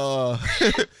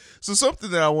 So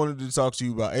something that I wanted to talk to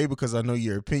you about, because I know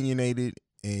you're opinionated,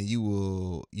 and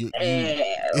you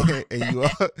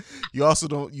also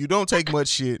don't take much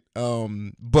shit.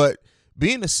 But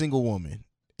being a single woman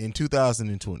in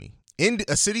 2020 in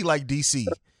a city like DC,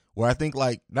 where I think,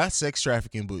 like, not sex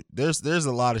trafficking, but there's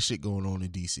a lot of shit going on in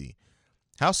DC.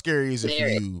 How scary is it for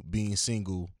you being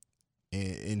single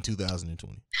in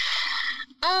 2020?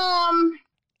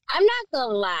 I'm not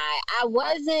gonna lie. I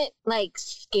wasn't, like,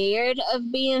 scared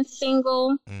of being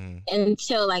single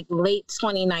until, like, late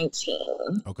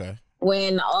 2019. Okay.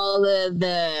 When all of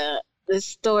the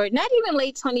story, not even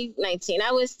late 2019,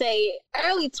 I would say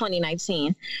early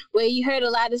 2019, where you heard a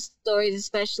lot of stories,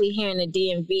 especially here in the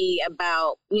DMV,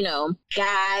 about,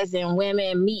 guys and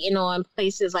women meeting on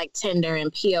places like Tinder and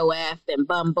POF and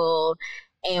Bumble,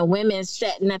 and women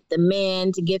setting up the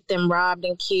men to get them robbed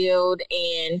and killed,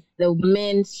 and the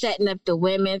men setting up the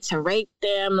women to rape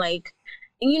them. Like,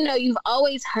 you've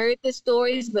always heard the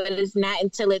stories, but it's not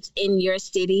until it's in your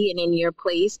city and in your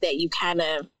place that you kind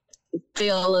of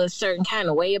feel a certain kind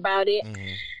of way about it.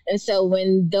 And so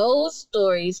when those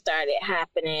stories started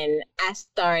happening, I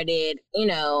started,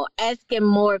 asking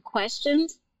more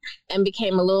questions and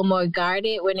became a little more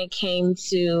guarded when it came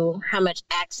to how much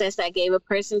access I gave a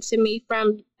person to me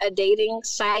from a dating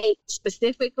site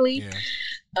specifically.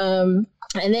 And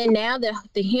then now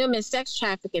the human sex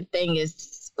trafficking thing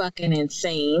is fucking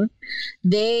insane.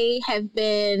 There's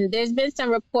been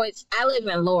some reports. I live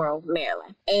in Laurel,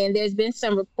 Maryland, and there's been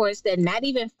some reports that not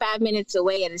even 5 minutes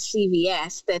away at a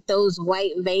CVS, that those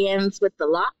white vans with the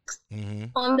locks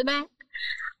on the back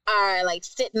are, like,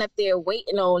 sitting up there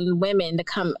waiting on women to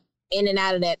come in and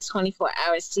out of that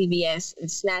 24-hour CVS and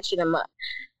snatching them up.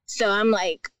 So I'm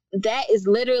like, that is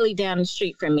literally down the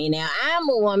street from me. Now, I'm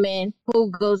a woman who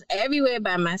goes everywhere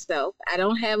by myself. I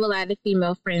don't have a lot of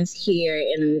female friends here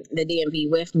in the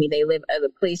DMV with me. They live other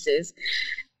places.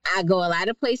 I go a lot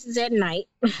of places at night.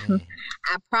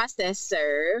 I process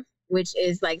serve. which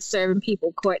is like serving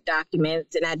people court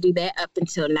documents. And I do that up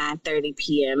until 9:30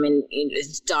 p.m. and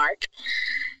it's dark.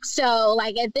 So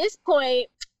like at this point,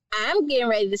 I'm getting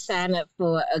ready to sign up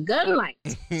for a gun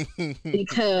license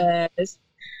because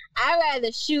I'd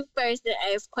rather shoot first and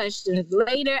ask questions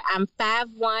later. I'm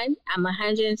 5'1", I'm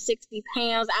 160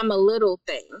 pounds, I'm a little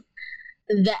thing.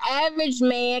 The average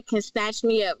man can snatch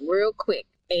me up real quick,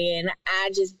 and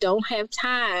I just don't have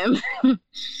time to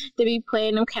be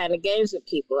playing them kind of games with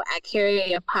people. I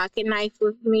carry a pocket knife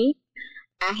with me.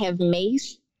 I have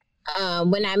mace.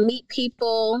 When I meet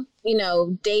people,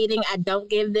 dating, I don't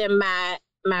give them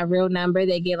my real number.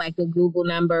 They get like a Google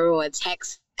number or a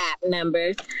text app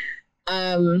number.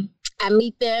 I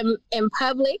meet them in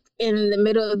public in the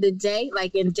middle of the day,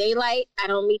 like in daylight. I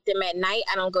don't meet them at night.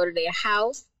 I don't go to their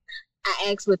house.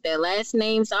 I ask what their last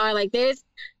names are. Like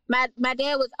my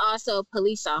dad was also a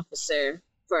police officer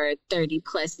for 30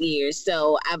 plus years.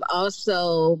 So I've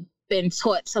also been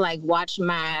taught to like watch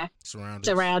my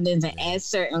surroundings and ask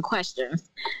certain questions.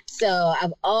 So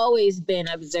I've always been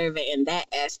observant in that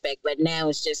aspect, but now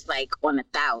it's just like on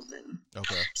 1,000.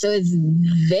 Okay. So it's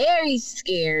very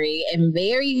scary and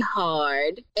very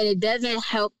hard. And it doesn't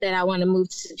help that I want to move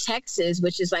to Texas,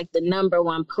 which is like the number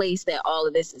one place that all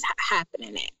of this is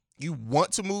happening at. You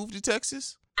want to move to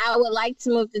Texas? I would like to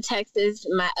move to Texas.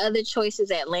 My other choice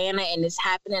is Atlanta, and it's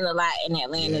happening a lot in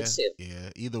Atlanta too. Yeah,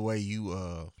 either way,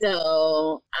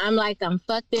 So I'm like, I'm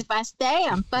fucked if I stay.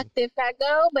 I'm fucked if I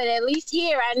go. But at least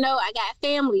here, I know I got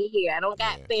family here. I don't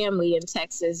got family in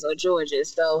Texas or Georgia.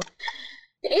 So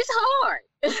it's hard.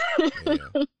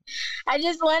 I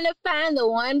just want to find the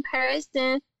one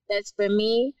person that's for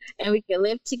me, and we can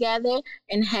live together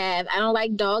and have. I don't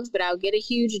like dogs, but I'll get a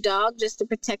huge dog just to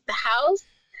protect the house.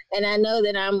 And I know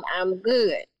that I'm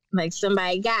good. Like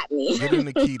somebody got me. Get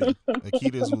an Akita.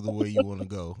 Akita's the way you want to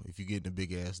go if you're getting a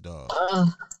big ass dog.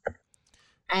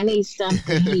 I need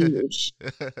something huge.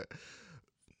 But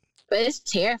it's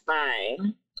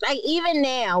terrifying. Like even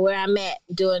now where I'm at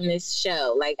doing this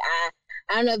show, like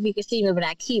I don't know if you can see me, but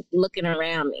I keep looking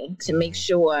around me to make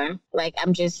sure like I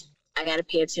got to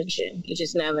pay attention. You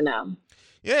just never know.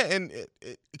 Yeah, and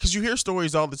because you hear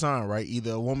stories all the time, right?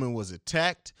 Either a woman was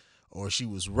attacked, or she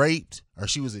was raped, or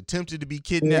she was attempted to be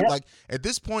kidnapped. Yep. Like at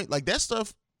this point, like that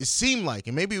stuff, it seemed like,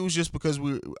 and maybe it was just because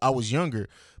I was younger,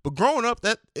 but growing up,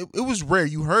 that it was rare.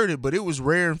 You heard it, but it was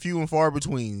rare and few and far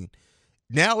between.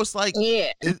 Now it's like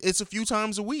it's a few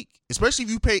times a week, especially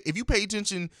if you pay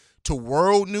attention to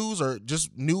world news or just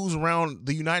news around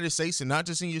the United States and not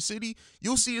just in your city.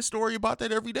 You'll see a story about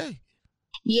that every day.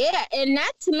 Yeah, and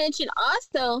not to mention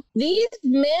also these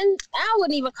men, I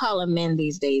wouldn't even call them men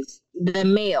these days, the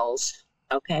males,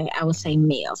 okay? I would say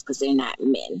males because they're not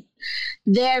men.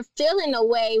 They're feeling a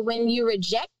way when you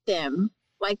reject them,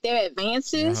 like their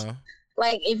advances. Uh-huh.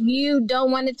 Like if you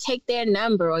don't want to take their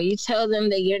number or you tell them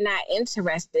that you're not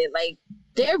interested, like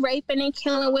they're raping and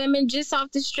killing women just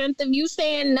off the strength of you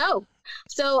saying no.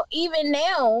 So even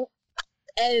now,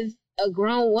 as a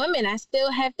grown woman, I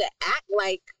still have to act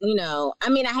like,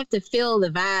 I have to feel the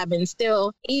vibe, and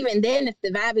still, even then, if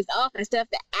the vibe is off, I still have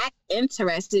to act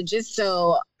interested just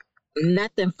so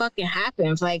nothing fucking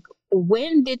happens. Like,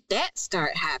 when did that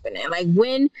start happening? Like,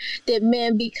 when did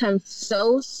men become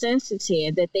so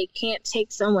sensitive that they can't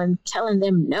take someone telling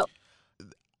them no?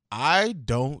 I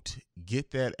don't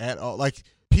get that at all. Like,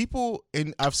 people,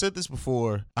 and I've said this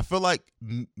before, I feel like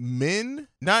men,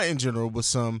 not in general, but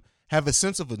some, have a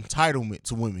sense of entitlement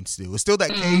to women still. It's still that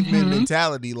caveman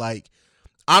mentality, like,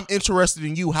 I'm interested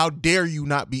in you. How dare you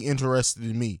not be interested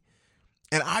in me?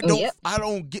 And I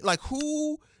don't get, like,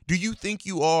 who do you think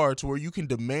you are to where you can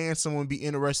demand someone be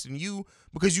interested in you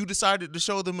because you decided to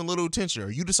show them a little attention, or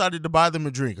you decided to buy them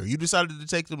a drink, or you decided to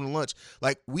take them to lunch?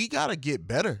 Like, we got to get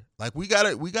better. Like, we got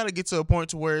to get to a point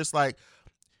to where it's like,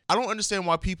 I don't understand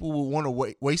why people would want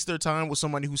to waste their time with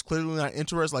somebody who's clearly not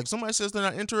interested. Like, somebody says they're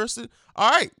not interested.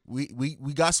 All right, we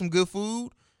got some good food.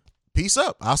 Peace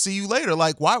up. I'll see you later.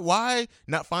 Like, why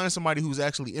not find somebody who's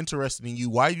actually interested in you?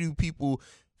 Why do people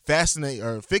fascinate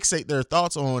or fixate their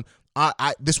thoughts on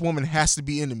this woman has to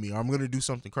be into me, or I'm going to do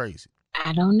something crazy?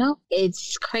 I don't know.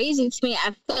 It's crazy to me.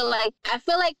 I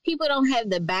feel like people don't have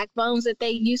the backbones that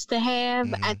they used to have.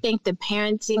 Mm-hmm. I think the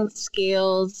parenting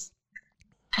skills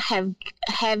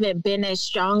haven't been as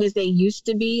strong as they used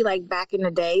to be, like back in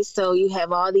the day. So you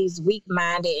have all these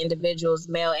weak-minded individuals,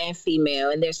 male and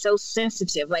female, and they're so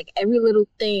sensitive. Like every little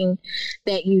thing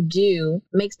that you do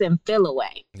makes them feel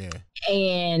away. Yeah.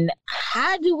 And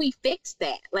how do we fix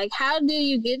that? Like, how do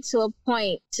you get to a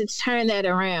point to turn that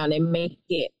around and make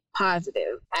it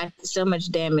positive after so much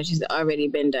damage has already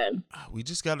been done? We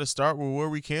just got to start with where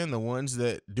we can. The ones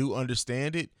that do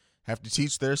understand it, have to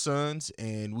teach their sons,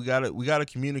 and we gotta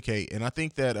communicate. And I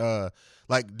think that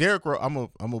like Derrick Rose,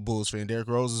 I'm a Bulls fan. Derrick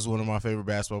Rose is one of my favorite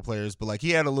basketball players, but like he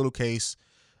had a little case,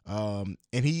 and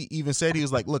he even said, he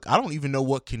was like, look, I don't even know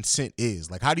what consent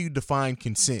is. Like, how do you define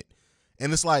consent?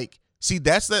 And it's like, see,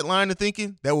 that's that line of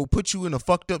thinking that will put you in a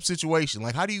fucked up situation.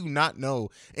 Like, how do you not know?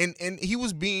 And he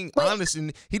was being honest,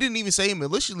 and he didn't even say it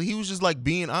maliciously. He was just like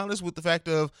being honest with the fact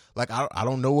of like, I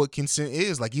don't know what consent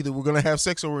is. Like, either we're gonna have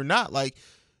sex or we're not. Like,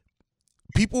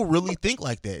 people really think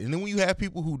like that. And then when you have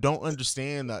people who don't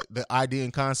understand the idea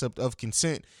and concept of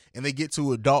consent, and they get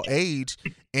to adult age,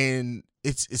 and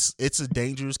it's a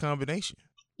dangerous combination.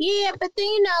 Yeah, but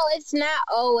then, it's not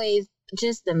always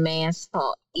just the man's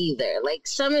fault either. Like,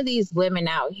 some of these women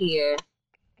out here,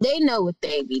 they know what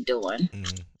they be doing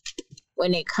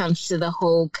when it comes to the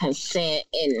whole consent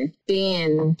and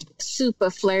being super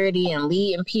flirty and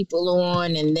leading people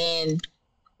on. And then,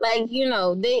 like,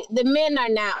 the men are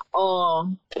not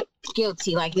all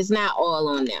guilty. Like, it's not all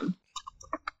on them.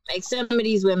 Like, some of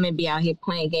these women be out here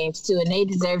playing games too, and they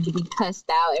deserve to be cussed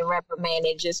out and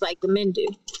reprimanded just like the men do.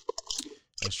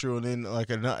 That's true. And then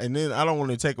I don't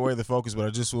want to take away the focus, but I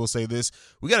just will say this.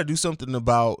 We got to do something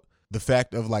about the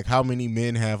fact of like how many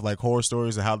men have like horror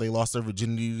stories of how they lost their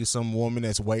virginity to some woman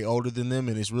that's way older than them,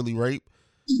 and it's really rape.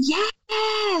 Yes.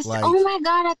 Like, oh my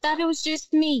God, I thought it was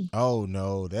just me. Oh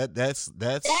no, that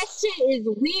shit is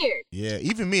weird. Yeah,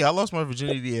 even me, I lost my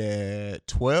virginity at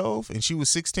 12 and she was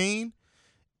 16,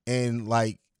 and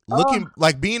like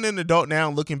like being an adult now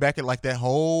and looking back at like that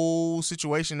whole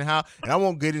situation and I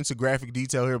won't get into graphic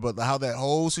detail here, but how that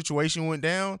whole situation went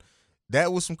down,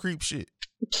 that was some creep shit.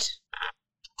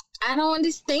 I don't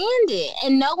understand it.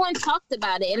 And no one talks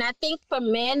about it. And I think for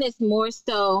men, it's more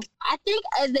so, I think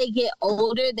as they get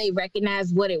older, they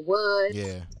recognize what it was.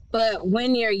 Yeah. But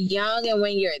when you're young and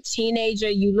when you're a teenager,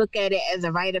 you look at it as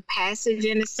a rite of passage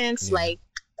in a sense. Yeah. Like,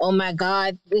 oh my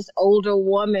God, this older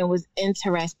woman was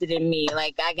interested in me.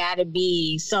 Like, I gotta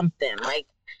be something. Like,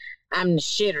 I'm the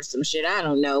shit or some shit. I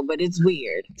don't know, but it's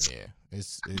weird. Yeah,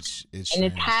 it's and strange.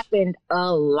 it's happened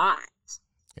a lot.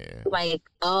 Yeah. Like,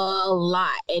 a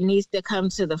lot. It needs to come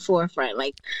to the forefront.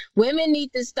 Like, women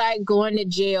need to start going to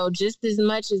jail just as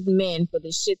much as men for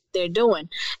the shit they're doing.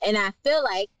 And I feel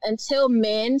like until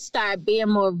men start being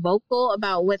more vocal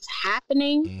about what's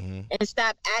happening and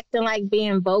stop acting like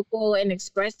being vocal and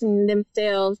expressing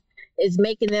themselves is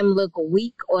making them look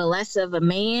weak or less of a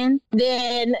man,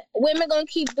 then women gonna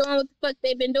keep doing what the fuck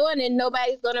they've been doing and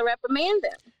nobody's gonna reprimand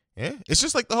them. Yeah, it's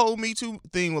just like the whole Me Too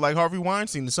thing with like Harvey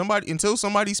Weinstein. Until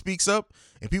somebody speaks up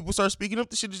and people start speaking up,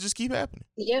 the shit will just keep happening.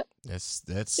 Yep, that's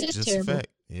it's just terrible. a fact.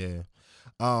 Yeah,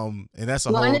 and that's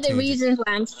a one whole of the tangent. reasons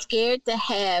why I'm scared to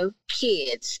have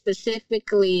kids,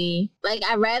 specifically. Like,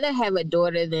 I'd rather have a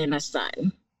daughter than a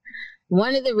son.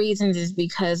 One of the reasons is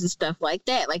because of stuff like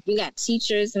that. Like, you got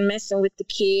teachers messing with the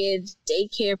kids,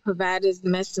 daycare providers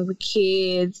messing with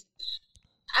kids.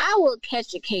 I will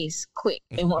catch a case quick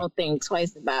and won't think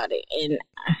twice about it. And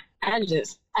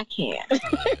I can't.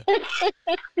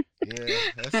 Yeah,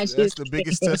 that's the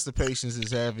biggest test of patience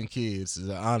is having kids.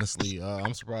 Honestly,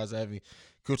 I'm surprised I haven't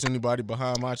coached anybody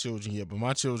behind my children yet, but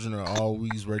my children are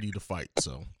always ready to fight.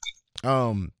 So,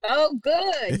 oh,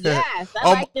 good. Yes,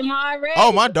 I like them already.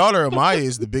 Oh, my daughter Amaya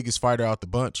is the biggest fighter out the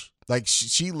bunch. Like,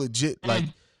 she legit, like,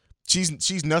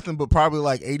 she's nothing but probably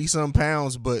like 80-some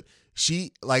pounds, but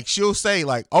she'll say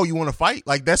like, oh, you want to fight?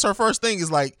 Like, that's her first thing is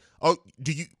like, oh,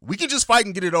 we can just fight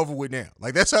and get it over with now.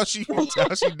 Like, that's how she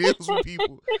deals with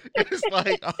people. It's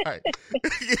like, all right.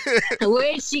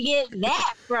 Where'd she get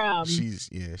that from? She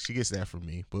gets that from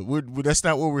me. But that's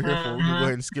not what we're here for. We can go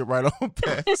ahead and skip right on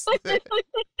past that.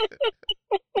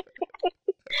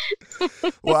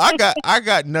 Well, I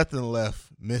got nothing left,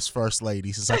 Miss First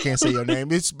Lady, since I can't say your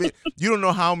name. It's been, you don't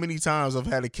know how many times I've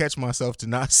had to catch myself to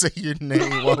not say your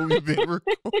name while we've been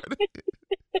recording.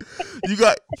 You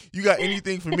got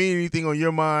anything for me? Anything on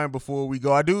your mind before we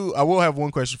go? I will have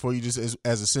one question for you, just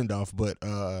as a send off. But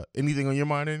anything on your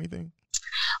mind? Anything?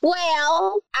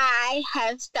 Well, I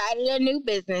have started a new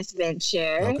business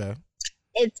venture. Okay.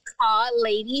 It's called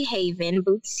Lady Haven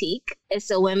Boutique.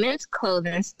 It's a women's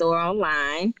clothing store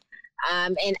online.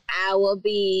 And I will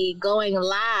be going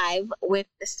live with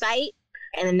the site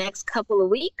in the next couple of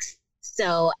weeks.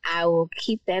 So I will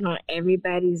keep that on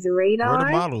everybody's radar. Where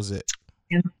the models at?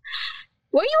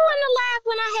 Were you on the live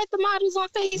when I had the models on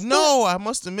Facebook? No, I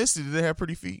must have missed it. Did they have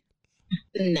pretty feet?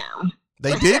 No.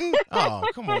 They didn't? Oh,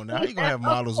 come on now. How you going to have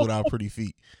models without pretty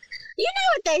feet? You know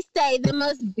what they say, the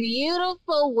most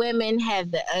beautiful women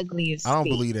have the ugliest feet. I don't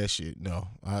believe that shit. No,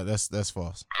 that's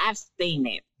false. I've seen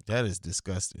it. That is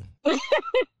disgusting.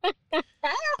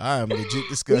 I am legit We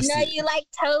disgusted. know you like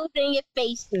toes in your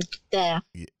face and stuff.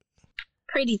 Yeah.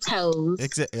 Pretty toes.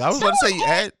 Exactly. I was about to say you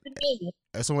add. Me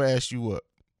Someone asked you what?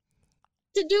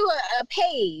 to do a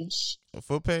page A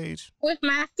foot page? with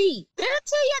my feet. Did I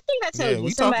tell you? I think I told Yeah, you. we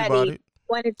talked Somebody about it.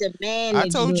 wanted to manage I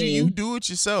told you me. you do it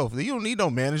yourself. You don't need no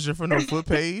manager for no foot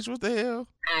page. What the hell?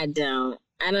 I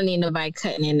don't need nobody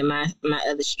cutting into my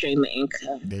other stream of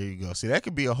income. There you go. See, that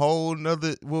could be a whole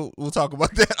nother. We'll talk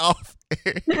about that off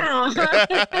air.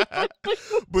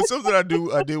 But something I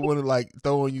did want to like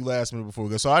throw on you last minute before we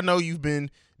go. So I know you've been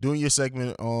doing your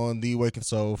segment on the Awakened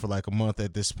Soul for like a month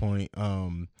at this point.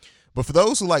 But for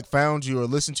those who like found you or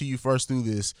listened to you first through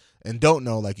this and don't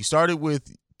know, like you started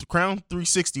with Crown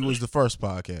 360 was the first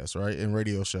podcast, right, and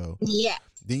radio show. Yeah.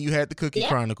 Then you had the Cookie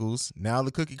Chronicles. Now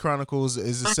the Cookie Chronicles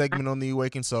is a segment on the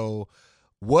Awakened Soul.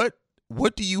 What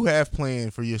do you have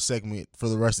planned for your segment for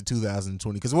the rest of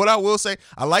 2020? Because what I will say,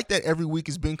 I like that every week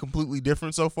has been completely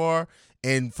different so far.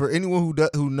 And for anyone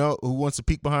who wants to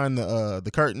peek behind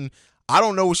the curtain, I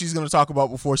don't know what she's going to talk about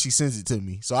before she sends it to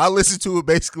me. So I listen to it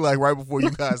basically like right before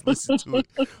you guys listen to it.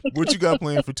 What you got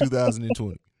planned for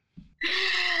 2020?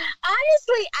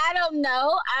 Honestly, I don't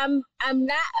know. I'm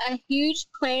not a huge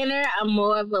planner. I'm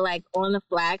more of a like on the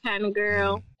fly kind of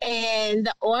girl. And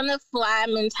the on the fly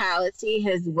mentality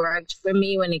has worked for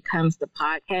me when it comes to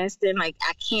podcasting. Like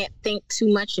I can't think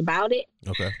too much about it.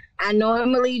 Okay. I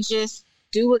normally just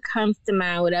do what comes to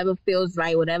mind, whatever feels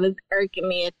right, whatever's irking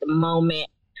me at the moment,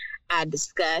 I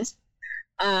discuss.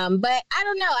 But I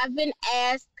don't know. I've been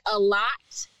asked a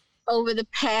lot over the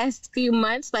past few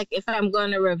months, like if I'm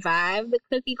going to revive the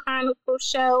Cookie Chronicles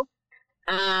show.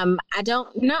 I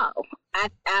don't know.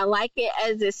 I like it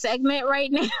as a segment right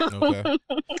now. Okay.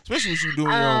 Especially when you're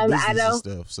doing your own business and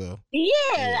stuff. So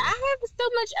yeah, I have so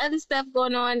much other stuff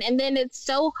going on, and then it's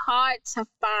so hard to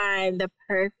find the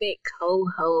perfect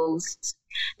co-host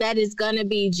that is going to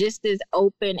be just as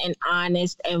open and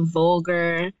honest and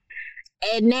vulgar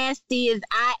and nasty as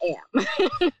I am.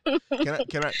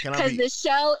 can I Because the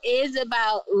show is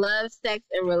about love, sex,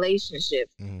 and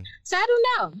relationships. Mhm. So I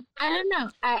don't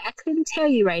know. I couldn't tell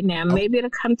you right now. Maybe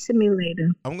it'll come to me later.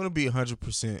 I'm gonna be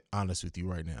 100% honest with you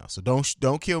right now. So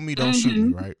don't kill me, don't shoot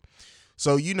me, right?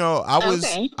 So me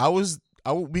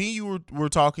and you were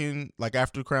talking like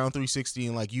after Crown 360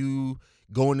 and like you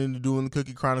going into doing the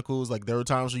Cookie Chronicles. Like there were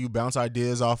times where you bounce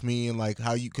ideas off me and like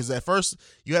how you, because at first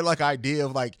you had like idea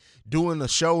of like doing a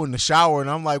show in the shower, and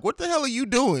I'm like, what the hell are you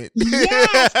doing?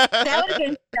 Yes, that would have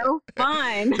been so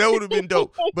fun. That would have been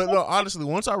dope. But no, honestly,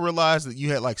 once I realized that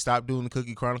you had like stopped doing the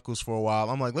Cookie Chronicles for a while,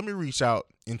 I'm like, let me reach out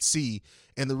and see.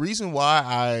 And the reason why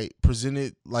I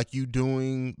presented like you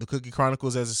doing the Cookie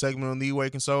Chronicles as a segment on The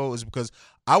Awakened Soul is because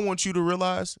I want you to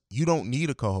realize you don't need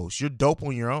a co-host. You're dope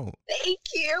on your own. Thank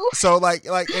you. So like,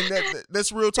 and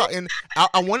that's real talk. And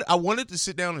I wanted to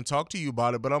sit down and talk to you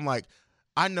about it, but I'm like,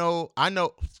 I know. I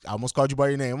almost called you by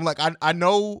your name. I'm like, I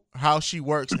know how she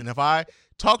works, and if I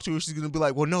talk to her, she's gonna be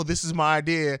like, well, no, this is my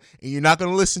idea, and you're not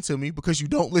gonna listen to me because you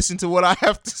don't listen to what I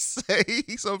have to say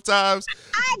sometimes.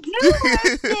 I do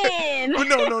listen. But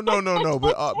no.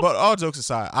 But all jokes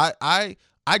aside,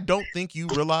 I don't think you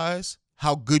realize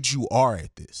how good you are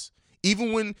at this.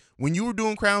 Even when you were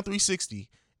doing Crown 360,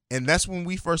 and that's when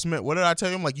we first met. What did I tell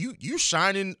you? I'm like, you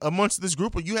shining amongst this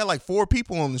group. You had like 4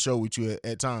 people on the show with you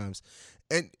at times,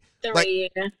 and like,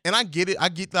 and I get it. I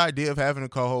get the idea of having a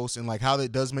co-host and like how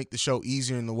that does make the show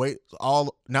easier in the way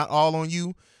not all on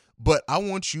you. But I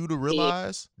want you to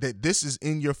realize that this is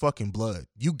in your fucking blood.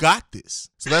 You got this.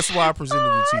 So that's why I presented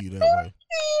it to you that way.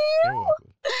 You're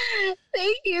welcome.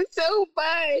 Thank you so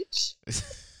much.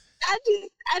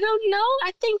 I don't know.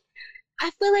 I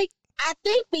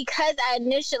think because I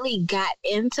initially got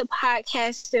into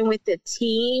podcasting with the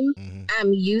team,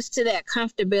 I'm used to that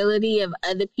comfortability of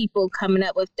other people coming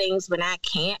up with things when I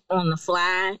can't on the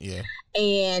fly. Yeah.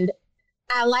 And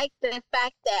I like the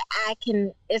fact that I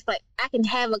can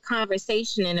have a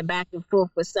conversation in a back and forth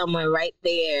with someone right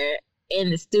there in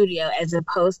the studio as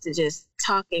opposed to just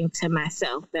talking to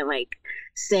myself and like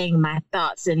saying my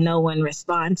thoughts and no one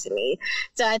responds to me.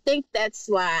 So I think that's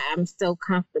why I'm so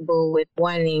comfortable with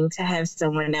wanting to have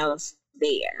someone else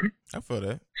there. I feel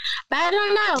that. But I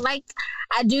don't know. Like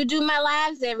I do my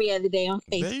lives every other day on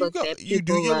Facebook. There you go. That You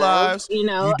do people your love, lives. You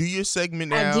know, you do your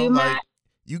segment now. I do my.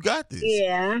 You got this.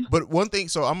 Yeah. But one thing,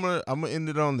 so I'm gonna end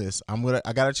it on this.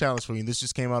 I got a challenge for you. This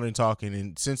just came out in talking,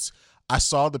 and since I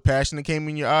saw the passion that came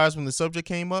in your eyes when the subject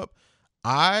came up,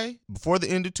 before the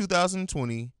end of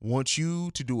 2020, want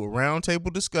you to do a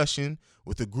roundtable discussion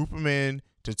with a group of men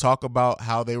to talk about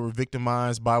how they were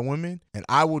victimized by women, and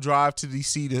I will drive to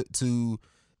DC to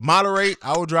moderate.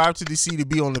 I will drive to DC to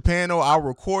be on the panel. I'll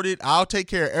record it. I'll take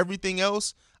care of everything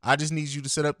else. I just need you to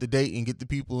set up the date and get the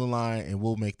people in line, and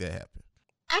we'll make that happen.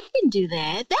 I can do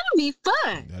that. That'll be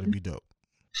fun. That'll be dope.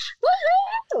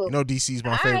 Woohoo! You know, DC's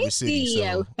my favorite city.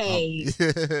 So, okay.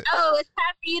 Oh, it's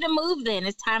time for you to move then.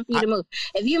 It's time for you to move.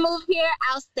 If you move here,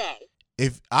 I'll stay.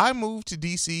 If I move to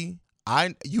DC,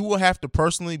 you will have to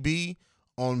personally be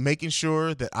on making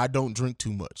sure that I don't drink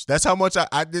too much. That's how much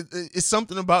I did. It's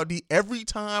something about every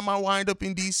time I wind up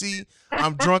in DC,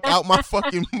 I'm drunk out my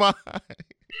fucking mind.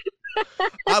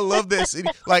 I love that city.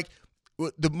 Like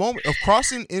the moment of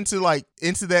crossing into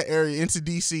that area, into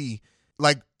DC,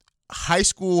 like high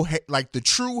school, like the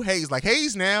true haze. Like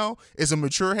haze now is a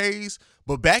mature haze,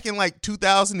 but back in like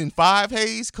 2005,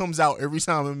 haze comes out every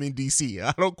time I'm in DC.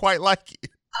 I don't quite like it.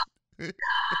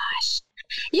 Gosh,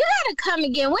 you gotta come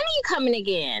again. When are you coming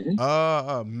again?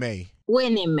 May.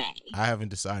 When in May? I haven't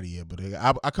decided yet, but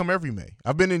I come every May.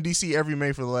 I've been in DC every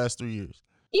May for the last 3 years.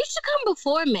 You should come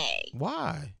before May.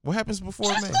 Why? What happens before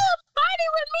May? Just party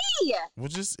with me. Well,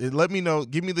 just let me know.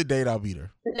 Give me the date. I'll be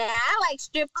there. Nah, I like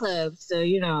strip clubs, so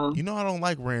you know. You know, I don't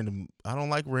like random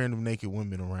naked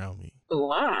women around me.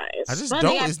 Why? I just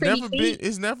don't. It's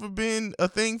never been a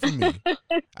thing for me.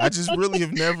 I just really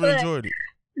have never enjoyed it.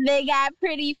 They got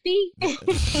pretty feet.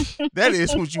 That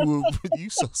is what you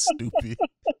so stupid.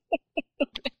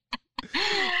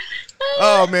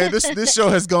 Oh man, this show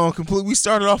has gone complete. We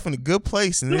started off in a good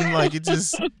place, and then like it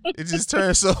just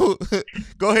turned. So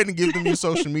go ahead and give them your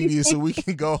social media so we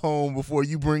can go home before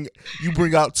you bring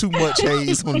out too much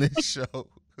haze on this show.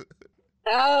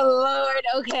 Oh Lord,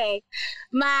 okay.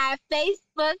 My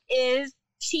Facebook is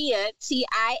Tia, Tia,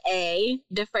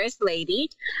 the First Lady.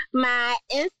 My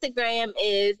Instagram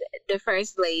is the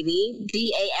First Lady,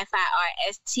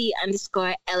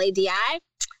 DAFIRST_LADI.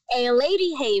 And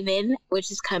Lady Haven,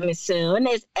 which is coming soon,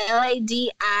 is LADIHAVEN.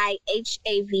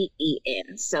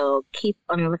 So keep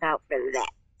on the lookout for that.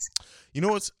 You know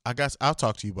what? I guess I'll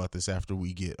talk to you about this after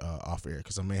we get off air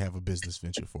because I may have a business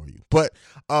venture for you. But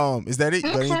is that it?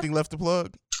 You got anything left to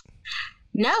plug?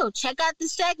 No. Check out the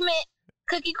segment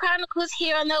Cookie Chronicles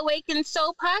here on the Awakened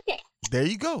Soul podcast. There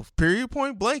you go. Period,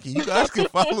 point blank. And you guys can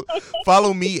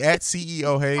follow me at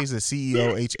CEO Hayes, at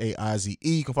CEOHAIZE.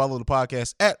 You can follow the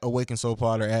podcast at Awakened Soul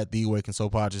Pod or at The Awakened Soul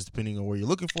Pod, just depending on where you're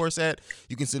looking for us at.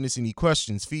 You can send us any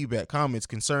questions, feedback, comments,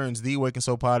 concerns,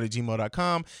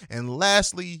 theawakenedsoulpod@gmail.com. And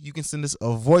lastly, you can send us a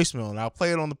voicemail, and I'll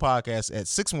play it on the podcast at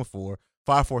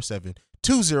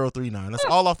 614-547-2039. That's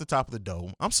all off the top of the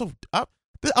dome.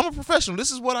 I'm a professional. This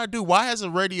is what I do. Why has a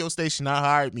radio station not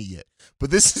hired me yet?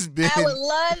 But this has been. I would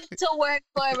love to work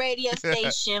for a radio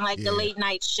station like the late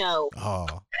night show.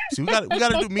 Oh, see, we got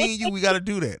to do me and you. We got to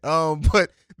do that.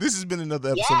 But this has been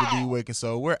another episode of The Awakened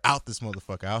Soul. We're out this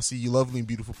motherfucker. I'll see you, lovely and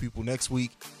beautiful people, next week.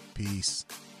 Peace.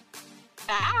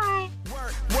 Bye.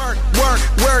 Work.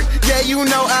 Yeah, you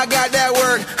know I got that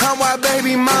work. I'm why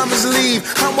baby mamas leave.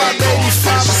 I'm why baby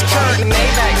fathers curtain.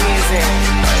 Maybach music.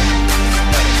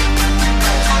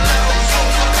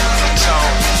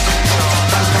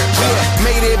 Yeah,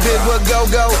 made it big with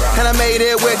go-go, and I made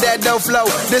it with that dough flow.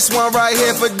 This one right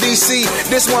here for DC,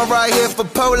 this one right here for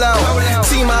Polo.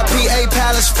 Team IPA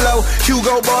Palace flow,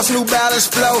 Hugo Boss New Balance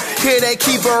flow. Here they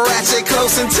keep a ratchet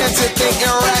close, intensive, think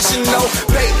irrational.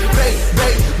 Bait,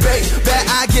 bet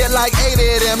I get like 8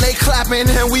 of them. They clapping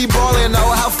and we ballin',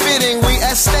 oh how fitting we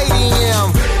at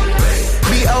Stadium.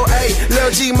 BOA, Lil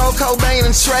G, Mo, Cobain,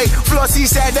 and Trey. Flossy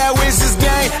said that wins this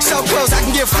game. So close, I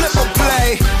can get flip or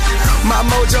play. My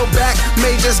mojo back,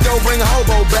 may just go bring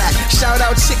hobo back. Shout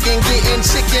out chicken, getting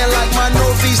chicken like my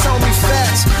Northeast homie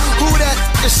Fats. Who that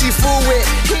is she fool with?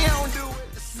 He don't do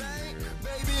it the same.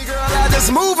 Baby girl, I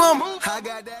just move him. I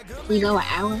got that good. We go an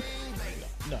hour?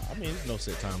 No, I mean, there's no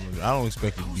set time limit. I don't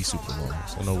expect it to be super long,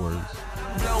 so no worries.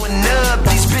 Blowing up,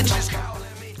 these bitches calling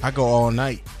me. I go all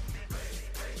night.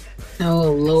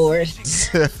 Oh, Lord.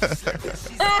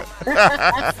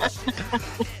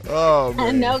 Oh,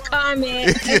 man. No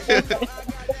comment.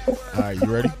 All right, you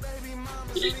ready?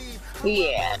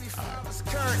 Yeah.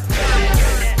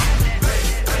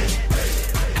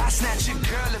 I snatch your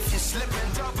girl if you're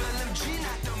slipping. Double MG,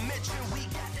 not to mention we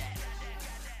got that.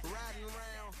 Riding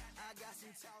around, I got some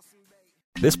tossing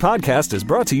bait. This podcast is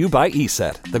brought to you by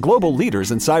ESET, the global leaders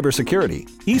in cybersecurity.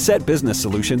 ESET business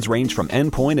solutions range from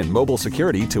endpoint and mobile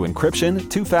security to encryption,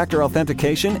 two-factor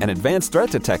authentication, and advanced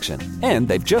threat detection. And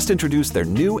they've just introduced their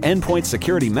new endpoint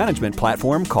security management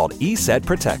platform called ESET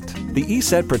Protect. The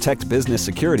ESET Protect business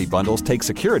security bundles take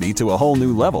security to a whole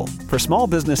new level. For small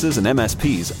businesses and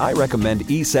MSPs, I recommend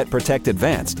ESET Protect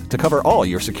Advanced to cover all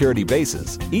your security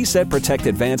bases. ESET Protect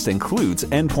Advanced includes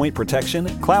endpoint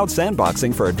protection, cloud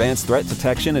sandboxing for advanced threat detection,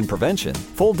 detection and prevention,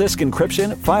 full disk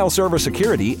encryption, file server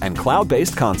security, and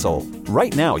cloud-based console.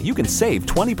 Right now, you can save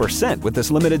 20% with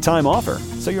this limited time offer.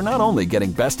 So you're not only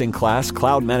getting best-in-class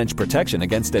cloud-managed protection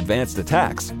against advanced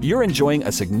attacks, you're enjoying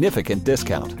a significant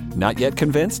discount. Not yet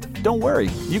convinced? Don't worry.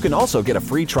 You can also get a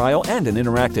free trial and an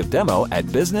interactive demo at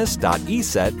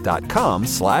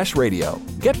business.eset.com/radio.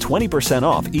 Get 20%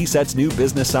 off ESET's new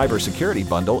business cybersecurity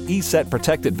bundle, ESET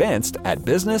Protect Advanced, at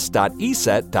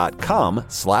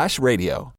business.eset.com/radio.